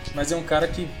 Mas é um cara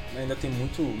que ainda tem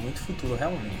muito, muito futuro,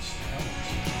 realmente.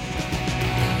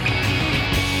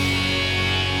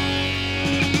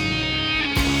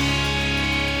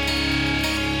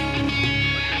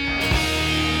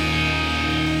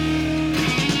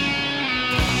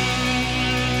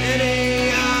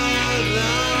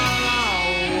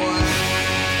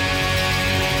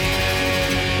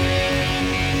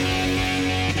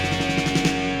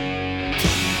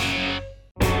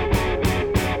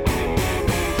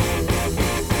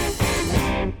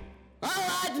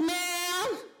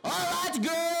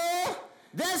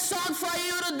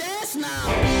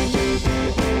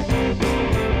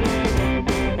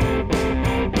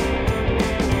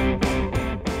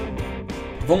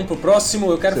 Vamos pro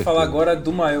próximo, eu quero falar agora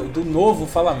do novo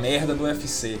Fala Merda do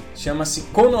UFC. Chama-se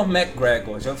Conor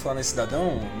McGregor. Já ouviu falar nesse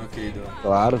cidadão, meu querido?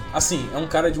 Claro. Assim, é um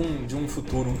cara de um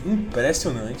futuro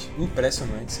impressionante.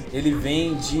 Ele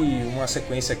vem de uma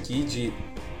sequência aqui de...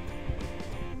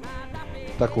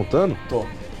 Tá contando? Tô.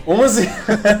 11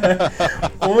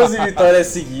 vitórias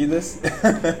seguidas.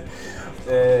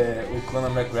 O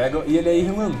Conor McGregor, e ele é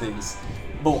irlandês.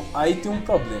 Bom, aí tem um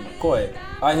problema. Qual é?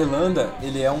 A Irlanda,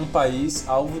 ele é um país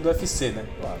alvo do UFC, né?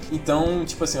 Claro. Então,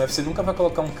 tipo assim, o UFC nunca vai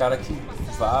colocar um cara que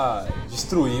vá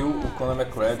destruir o Conor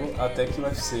McGregor até que o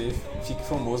UFC fique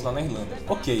famoso lá na Irlanda.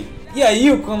 Ok. E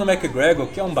aí o Conor McGregor,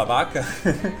 que é um babaca,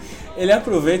 ele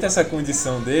aproveita essa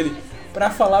condição dele pra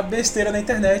falar besteira na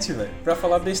internet, velho. Pra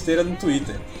falar besteira no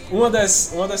Twitter. Uma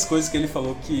das coisas que ele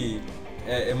falou que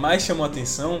mais chamou a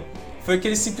atenção foi que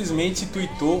ele simplesmente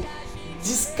tweetou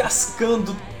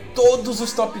descascando todos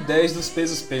os top 10 dos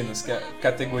pesos penas, que é a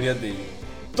categoria dele.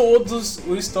 Todos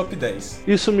os top 10.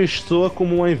 Isso me soa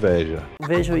como uma inveja.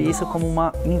 Vejo isso como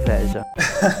uma inveja.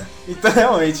 Então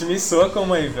realmente me soa como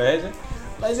uma inveja,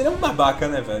 mas ele é um babaca,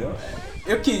 né, velho?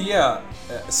 Eu queria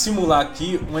simular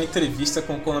aqui uma entrevista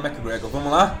com o Conor McGregor.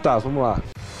 Vamos lá? Tá, vamos lá.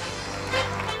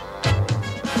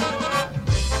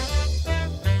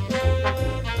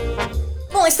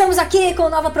 Bom, estamos aqui com a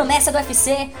nova promessa do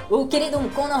UFC, o querido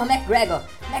Conor McGregor.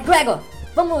 McGregor,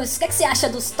 vamos, o que você acha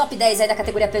dos top 10 aí da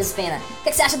categoria pesos pena? O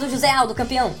que você acha do José Aldo,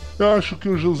 campeão? Eu acho que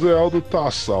o José Aldo tá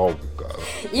salvo, cara.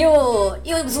 E o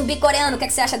zumbi coreano, o que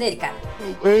você acha dele, cara?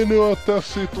 Ele eu até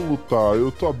aceito lutar,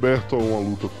 eu tô aberto a uma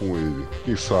luta com ele,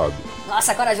 quem sabe?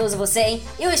 Nossa, corajoso você, hein?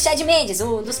 E o Chad Mendes,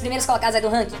 um dos primeiros colocados aí do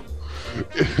ranking?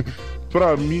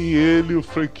 Pra mim, ele e o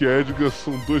Frank Edgar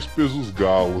são 2 pesos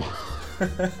galo.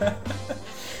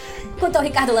 Quanto ao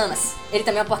Ricardo Lamas, ele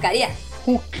também é uma porcaria?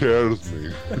 Who cares,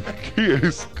 man? Quem é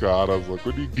esse cara,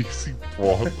 sacou? Ninguém se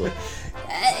importa.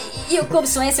 E o Kobe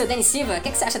Swenson e o Denis Silva, o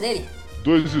que você acha dele?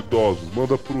 2 idosos,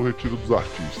 manda pro retiro dos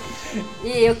artistas.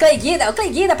 E o Clay Guida,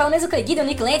 pelo menos o Clay Guida e o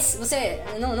Nick Lentz, você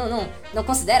não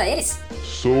considera eles?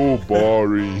 So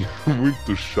boring,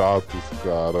 muito chatos,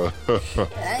 cara.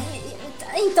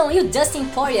 Então, e o Dustin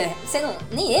Poirier? Você não...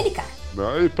 nem ele, cara?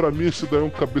 Não, e pra mim esse daí é um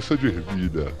cabeça de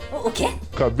ervilha. O quê?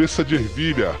 Cabeça de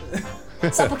ervilha.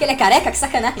 Só porque ele é careca? Que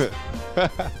sacanagem.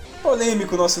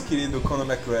 Polêmico nosso querido Conor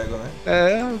McGregor,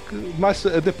 né? Mas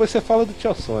depois você fala do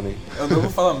Tio Sonnen. Eu não vou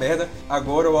falar merda.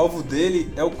 Agora o alvo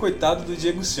dele é o coitado do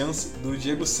Diego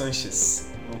Sanchez.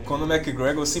 O Conor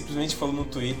McGregor simplesmente falou no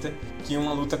Twitter que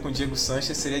uma luta com o Diego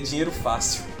Sanchez seria dinheiro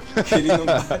fácil.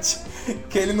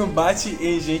 Que ele não bate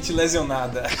em gente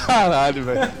lesionada. Caralho,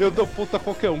 velho. Eu dou puta a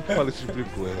qualquer um que fala esse tipo de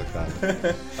coisa,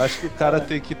 cara. Acho que o cara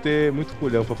tem que ter muito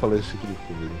culhão pra falar esse tipo de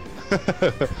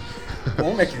coisa.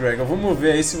 Bom, McGregor, vamos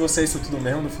ver aí se você é isso tudo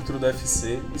mesmo no futuro do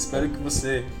UFC. Espero que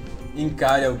você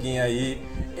encare alguém aí.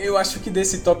 Eu acho que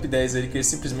desse top 10 aí que ele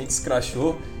simplesmente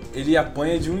escrachou, ele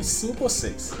apanha de uns 5 ou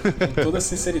 6. Com toda a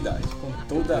sinceridade. Com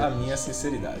toda a minha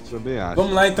sinceridade. Também acho.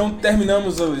 Vamos lá, então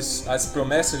terminamos as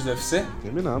promessas do UFC?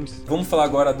 Terminamos. Vamos falar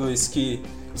agora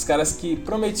os caras que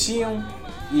prometiam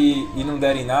e não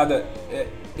derem nada.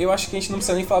 Eu acho que a gente não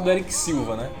precisa nem falar do Eric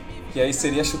Silva, né? Que aí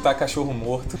seria chutar cachorro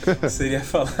morto.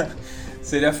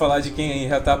 seria falar de quem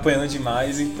já tá apanhando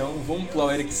demais. Então vamos pular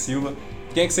o Eric Silva.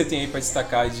 Quem é que você tem aí pra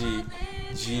destacar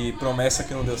de promessa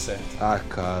que não deu certo? Ah,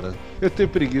 cara, eu tenho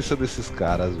preguiça desses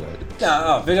caras, velho.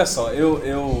 Veja só,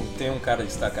 eu tenho um cara a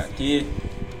destacar aqui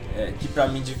que pra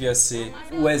mim devia ser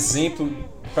o exemplo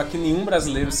pra que nenhum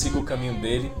brasileiro siga o caminho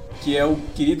dele, que é o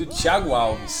querido Thiago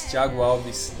Alves. Thiago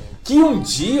Alves, que um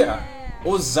dia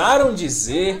ousaram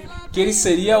dizer que ele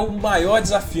seria o maior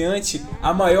desafiante,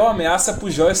 a maior ameaça pro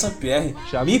Joel St-Pierre.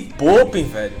 Me poupem,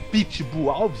 velho. Pitbull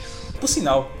Alves? Por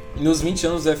sinal, nos 20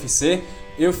 anos do UFC,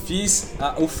 eu fiz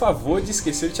o favor de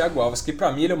esquecer o Thiago Alves, que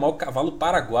pra mim ele é o maior cavalo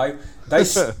paraguaio da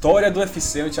história do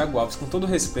UFC, o Thiago Alves. Com todo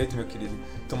respeito, meu querido.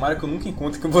 Tomara que eu nunca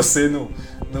encontre com você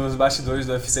nos bastidores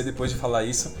do UFC depois de falar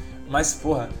isso. Mas,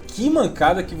 porra, que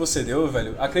mancada que você deu,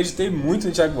 velho. Acreditei muito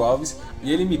no Thiago Alves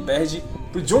e ele me perde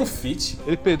pro John Fitch.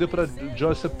 Ele perdeu pra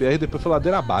Joel St-Pierre e depois foi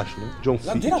ladeira abaixo, né? John Fitch.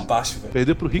 Ladeira abaixo, velho.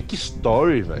 Perdeu pro Rick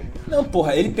Story, velho. Não,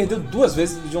 porra, ele perdeu 2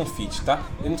 vezes do John Fitch, tá?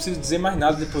 Eu não preciso dizer mais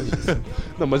nada depois disso.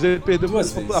 Não, mas ele perdeu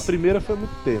 2 vezes. A primeira foi há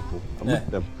muito tempo.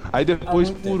 Aí depois,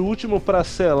 por último, pra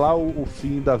selar o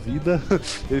fim da vida,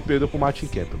 ele perdeu pro Martin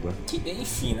Campbell.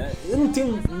 Enfim, né? Eu não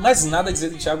tenho mais nada a dizer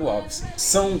do Thiago Alves.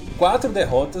 São 4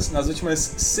 derrotas nas últimas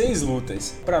 6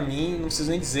 lutas. Pra mim, não preciso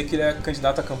nem dizer que ele é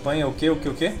candidato à campanha. O quê?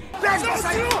 Pede pra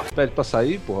sair! Pede pra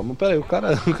sair, porra? Mas peraí, o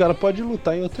cara pode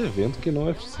lutar em outro evento que não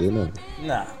é UFC, né?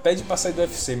 Não, pede pra sair do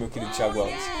UFC, meu querido Thiago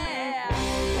Alves.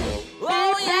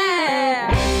 Oh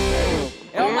yeah!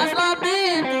 É o mais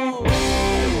labento,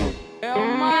 é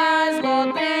o mais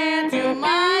potente e o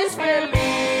mais feliz.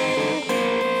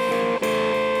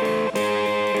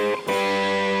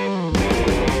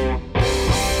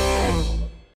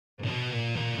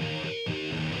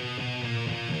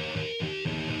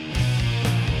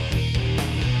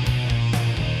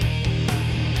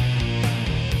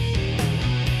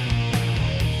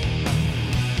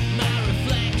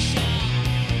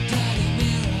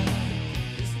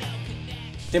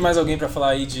 Tem mais alguém pra falar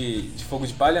aí de Fogo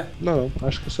de Palha? Não,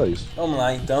 acho que é só isso. Vamos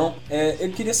lá, então.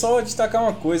 Eu queria só destacar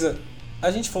uma coisa.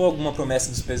 A gente falou alguma promessa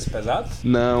dos pesos pesados?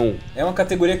 Não. É uma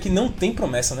categoria que não tem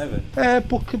promessa, né, velho?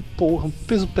 Porque, porra,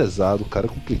 peso pesado, cara, é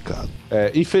complicado.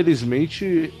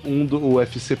 Infelizmente, o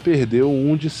UFC perdeu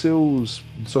de suas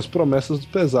promessas do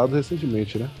pesado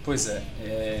recentemente, né? Pois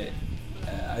é.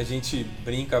 A gente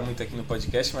brinca muito aqui no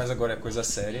podcast, mas agora é coisa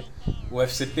séria. O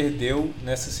UFC perdeu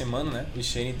nessa semana, né? O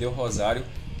Shane Del Rosario,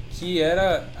 que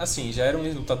era, assim, já era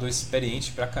um lutador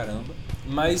experiente pra caramba,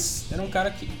 mas era um cara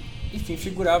que, enfim,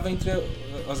 figurava entre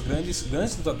os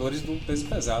grandes lutadores do peso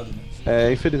pesado,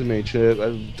 né? Infelizmente,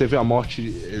 teve a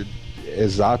morte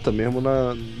exata mesmo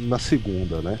na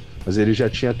segunda, né? Mas ele já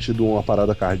tinha tido uma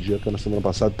parada cardíaca na semana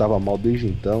passada, estava mal desde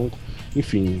então.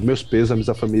 Enfim, meus pêsames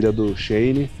à família do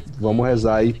Shane. Vamos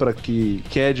rezar aí para que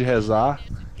quem é de rezar,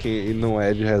 quem não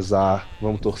é de rezar,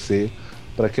 vamos torcer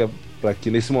para que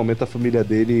nesse momento a família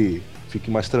dele fique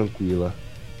mais tranquila,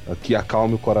 que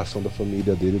acalme o coração da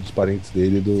família dele, dos parentes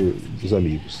dele e dos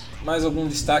amigos. Mais algum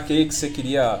destaque aí que você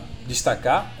queria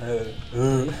destacar?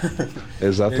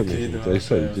 Exatamente, então é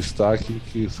isso aí, destaque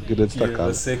que você queria destacar.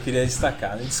 Que você queria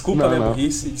destacar, né? Desculpa a minha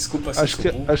burrice, desculpa se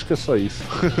acho que é só isso.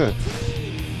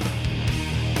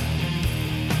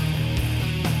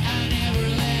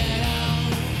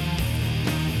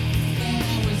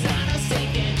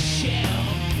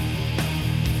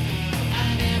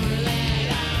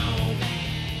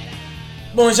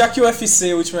 Bom, já que o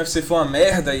último UFC foi uma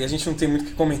merda e a gente não tem muito o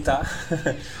que comentar,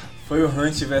 foi o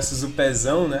Hunt versus o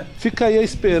Pezão, né? Fica aí a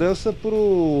esperança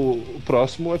pro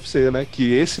próximo UFC, né?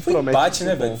 Que esse foi promete. Foi empate,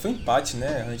 né, velho? Foi empate,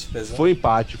 né, Hunt e Pezão? Foi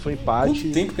empate.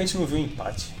 Quanto tempo que a gente não viu um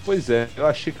empate? Pois é, eu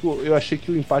achei que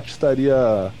o empate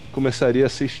começaria a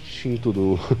ser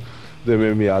extinto do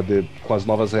MMA com as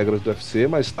novas regras do UFC,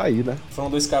 mas tá aí, né? Foram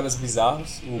dois caras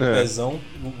bizarros, o Pezão,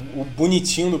 o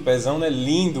bonitinho do Pezão, né?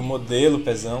 Lindo, modelo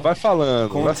Pezão. Vai falando,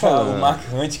 contra o Mark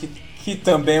Hunt, que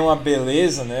também é uma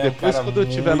beleza, né? Depois, quando eu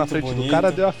estiver na frente bonito. Do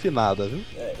cara, deu afinada, viu?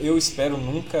 Eu espero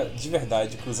nunca, de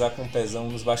verdade, cruzar com o Pezão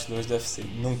nos bastidores do UFC.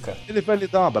 Nunca. Ele vai lhe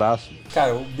dar um abraço.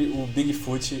 Cara, o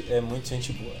Bigfoot é muito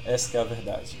gente boa. Essa que é a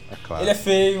verdade. É claro. Ele é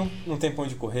feio, não tem pra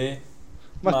onde correr,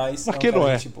 mas é um cara não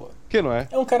é? gente boa. Que não é?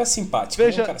 É um cara simpático.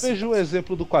 Veja o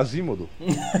exemplo do Quasimodo.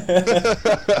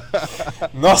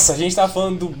 Nossa, a gente tava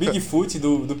falando do Bigfoot,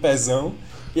 do Pezão.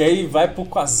 E aí vai pro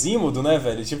Quasimodo, né,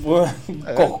 velho? Tipo,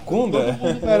 corcunda. Todo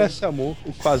mundo merece amor.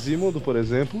 O Quasimodo, por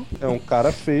exemplo, é um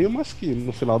cara feio, mas que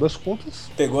no final das contas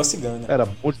pegou a cigana. Era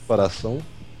bom de coração.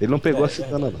 Ele não pegou a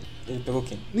cigana, não. Ele pegou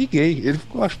quem? Ninguém. Ele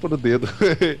ficou, acho, por o dedo.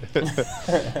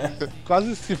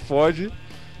 Quase se fode.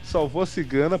 Salvou a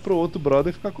cigana pro outro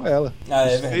brother ficar com ela. É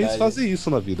verdade. Eles fazem isso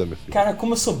na vida, meu filho. Cara,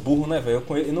 como eu sou burro, né, velho?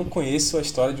 Eu não conheço a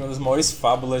história de uma das maiores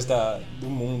fábulas do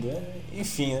mundo.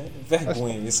 Enfim,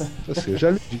 vergonha isso. Assim, eu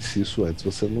já lhe disse isso antes,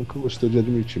 você nunca gostou de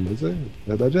admitir, mas a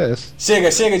verdade é essa.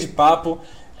 Chega de papo.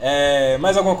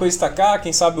 Mais alguma coisa destacar?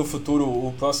 Quem sabe o futuro,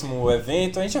 o próximo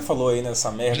evento? A gente já falou aí nessa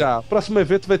merda. Já, o próximo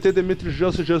evento vai ter Demetrius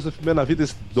Johnson e Joseph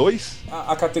Benavides 2.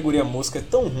 A categoria mosca é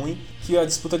tão ruim que a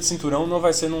disputa de cinturão não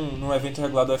vai ser num evento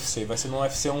regular do UFC, vai ser num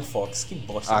UFC on Fox. Que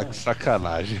bosta, né? Que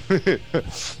sacanagem.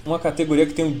 Uma categoria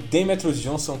que tem o Demetrius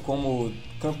Johnson como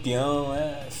campeão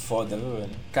é foda, viu, velho?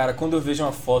 Cara, quando eu vejo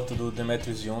uma foto do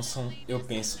Demetrius Johnson, eu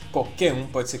penso, qualquer um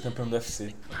pode ser campeão do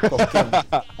UFC. Qualquer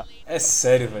um. É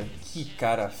sério, velho. Que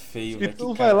cara feio, velho.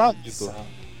 Então vai lá, Vitor.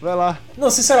 Vai lá. Não,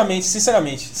 sinceramente.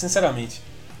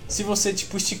 Se você,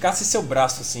 tipo, esticasse seu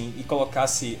braço, assim, e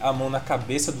colocasse a mão na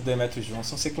cabeça do Demetrius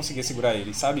Johnson, você conseguia segurar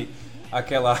ele, sabe?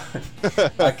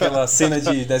 Aquela cena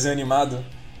de desenho animado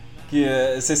que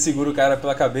você segura o cara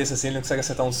pela cabeça, assim, ele não consegue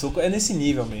acertar um soco. É nesse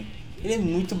nível, man. Ele é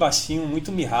muito baixinho,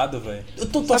 muito mirrado, velho. Eu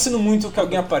tô torcendo muito que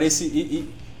alguém apareça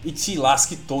e te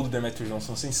lasque todo o Demetrius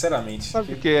Johnson, sinceramente.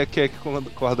 Sabe quem é que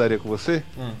concordaria com você?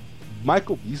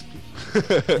 Michael Bisping.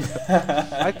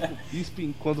 Michael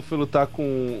Bisping, quando foi lutar com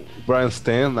o Brian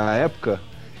Stan na época,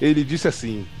 ele disse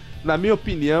assim: na minha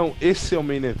opinião, esse é o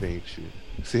main event.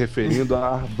 Se referindo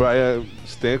a Brian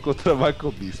Stan contra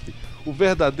Michael Bisping. O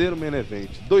verdadeiro main event.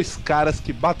 Dois caras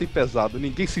que batem pesado.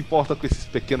 Ninguém se importa com esses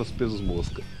pequenos pesos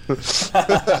mosca.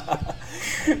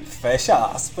 Fecha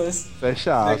aspas.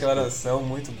 Fecha aspas. Declaração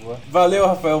muito boa. Valeu,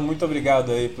 Rafael. Muito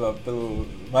obrigado aí pelo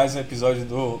mais um episódio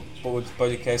do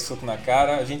podcast Soco na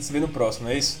Cara. A gente se vê no próximo,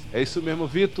 é isso? É isso mesmo,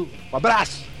 Vitor. Um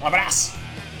abraço! Um abraço!